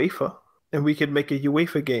to UEFA, and we could make a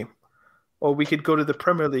UEFA game. Or we could go to the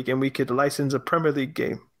Premier League, and we could license a Premier League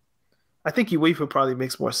game. I think UEFA probably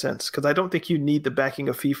makes more sense, because I don't think you need the backing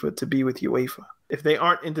of FIFA to be with UEFA. If they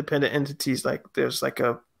aren't independent entities, like there's like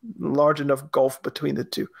a large enough gulf between the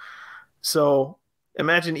two. So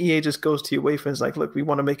imagine EA just goes to UEFA and is like, look, we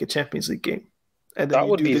want to make a Champions League game. And then that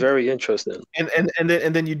would be very interesting. And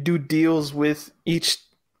then you do deals with each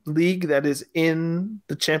league that is in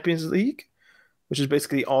the Champions League, which is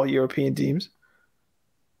basically all European teams.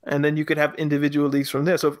 And then you could have individual leagues from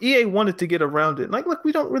there. So if EA wanted to get around it, like, look,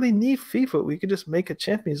 we don't really need FIFA. We could just make a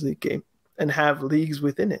Champions League game and have leagues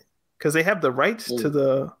within it, because they have the rights to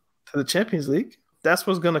the Champions League. That's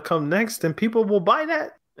what's going to come next, and people will buy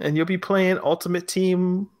that. And you'll be playing Ultimate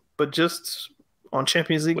Team, but just on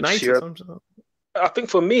Champions League nights or something. I think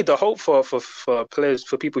for me, the hope for players,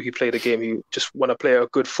 for people who play the game, who just want to play a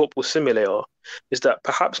good football simulator, is that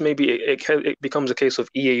perhaps maybe it becomes a case of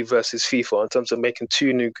EA versus FIFA in terms of making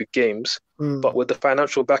two new good games, but with the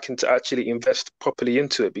financial backing to actually invest properly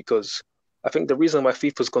into it. Because I think the reason why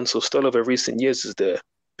FIFA's gone so stale over recent years is their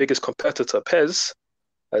biggest competitor, PES,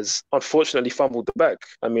 has unfortunately fumbled the bag.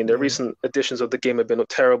 I mean, the recent editions of the game have been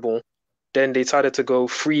terrible. Then they decided to go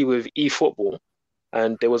free with eFootball.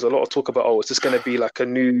 And there was a lot of talk about, is this going to be like a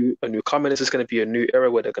new coming? Is this going to be a new era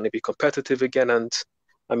where they're going to be competitive again? And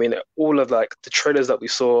I mean, all of like the trailers that we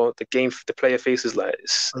saw, the player faces, like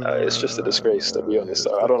it's just a disgrace, to be honest.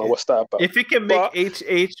 I don't know what's that about. If it can make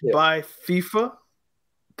HH by FIFA,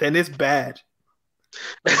 then it's bad.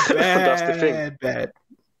 That's the thing. Bad.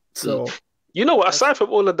 So you know what? Aside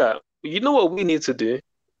from all of that, you know what we need to do?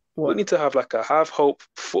 What? We need to have like a Have Hope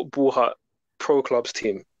Football Hut Pro Clubs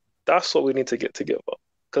team. That's what we need to get together.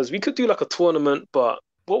 Because we could do like a tournament, but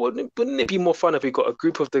wouldn't it be more fun if we got a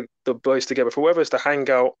group of the boys together, for whether it's the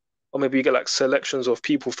hangout, or maybe you get like selections of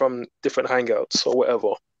people from different hangouts or whatever.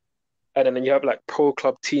 And then you have like pro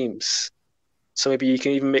club teams. So maybe you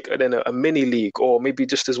can even make a mini league, or maybe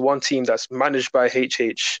just as one team that's managed by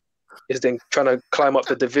HH is then trying to climb up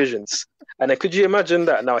the divisions. And then could you imagine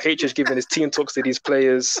that? Now HH giving his team talks to these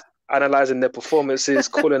players, analyzing their performances,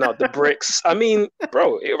 calling out the bricks. I mean,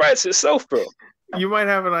 bro, it writes itself, bro. You might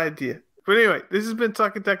have an idea. But anyway, this has been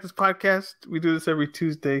Talking Tactics Podcast. We do this every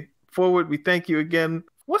Tuesday. Forward, we thank you again.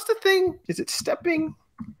 What's the thing? Is it stepping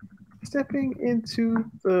into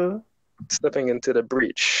the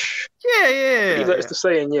breach? Yeah. It's the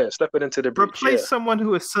saying, stepping into the breach. Replace someone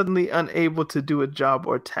who is suddenly unable to do a job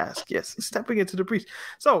or task. Yes, stepping into the breach.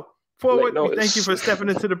 So, Forward, we thank you for stepping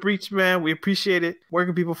into the breach, man. We appreciate it. Where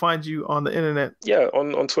can people find you on the internet? Yeah,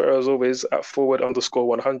 on Twitter, as always, at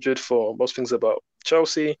 @forward_100 for most things about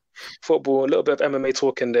Chelsea, football, a little bit of MMA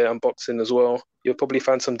talk in there, and boxing as well. You'll probably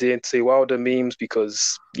find some Deontay Wilder memes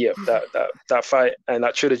because, yeah, that fight and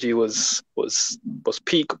that trilogy was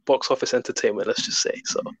peak box office entertainment, let's just say.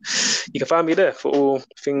 So you can find me there for all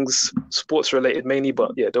things sports related mainly,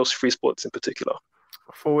 but yeah, those 3 sports in particular.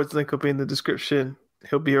 Forward's link will be in the description.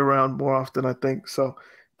 He'll be around more often, I think. So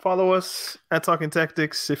follow us at Talking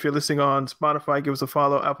Tactics. If you're listening on Spotify, give us a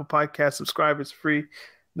follow. Apple Podcast, subscribe. It's free.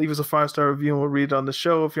 Leave us a 5-star review and we'll read it on the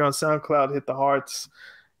show. If you're on SoundCloud, hit the hearts.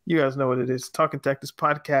 You guys know what it is. Talking Tactics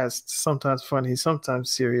podcast. Sometimes funny,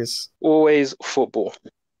 sometimes serious. Always football.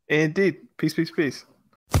 Indeed. Peace, peace, peace.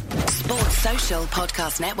 Sports Social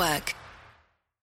Podcast Network.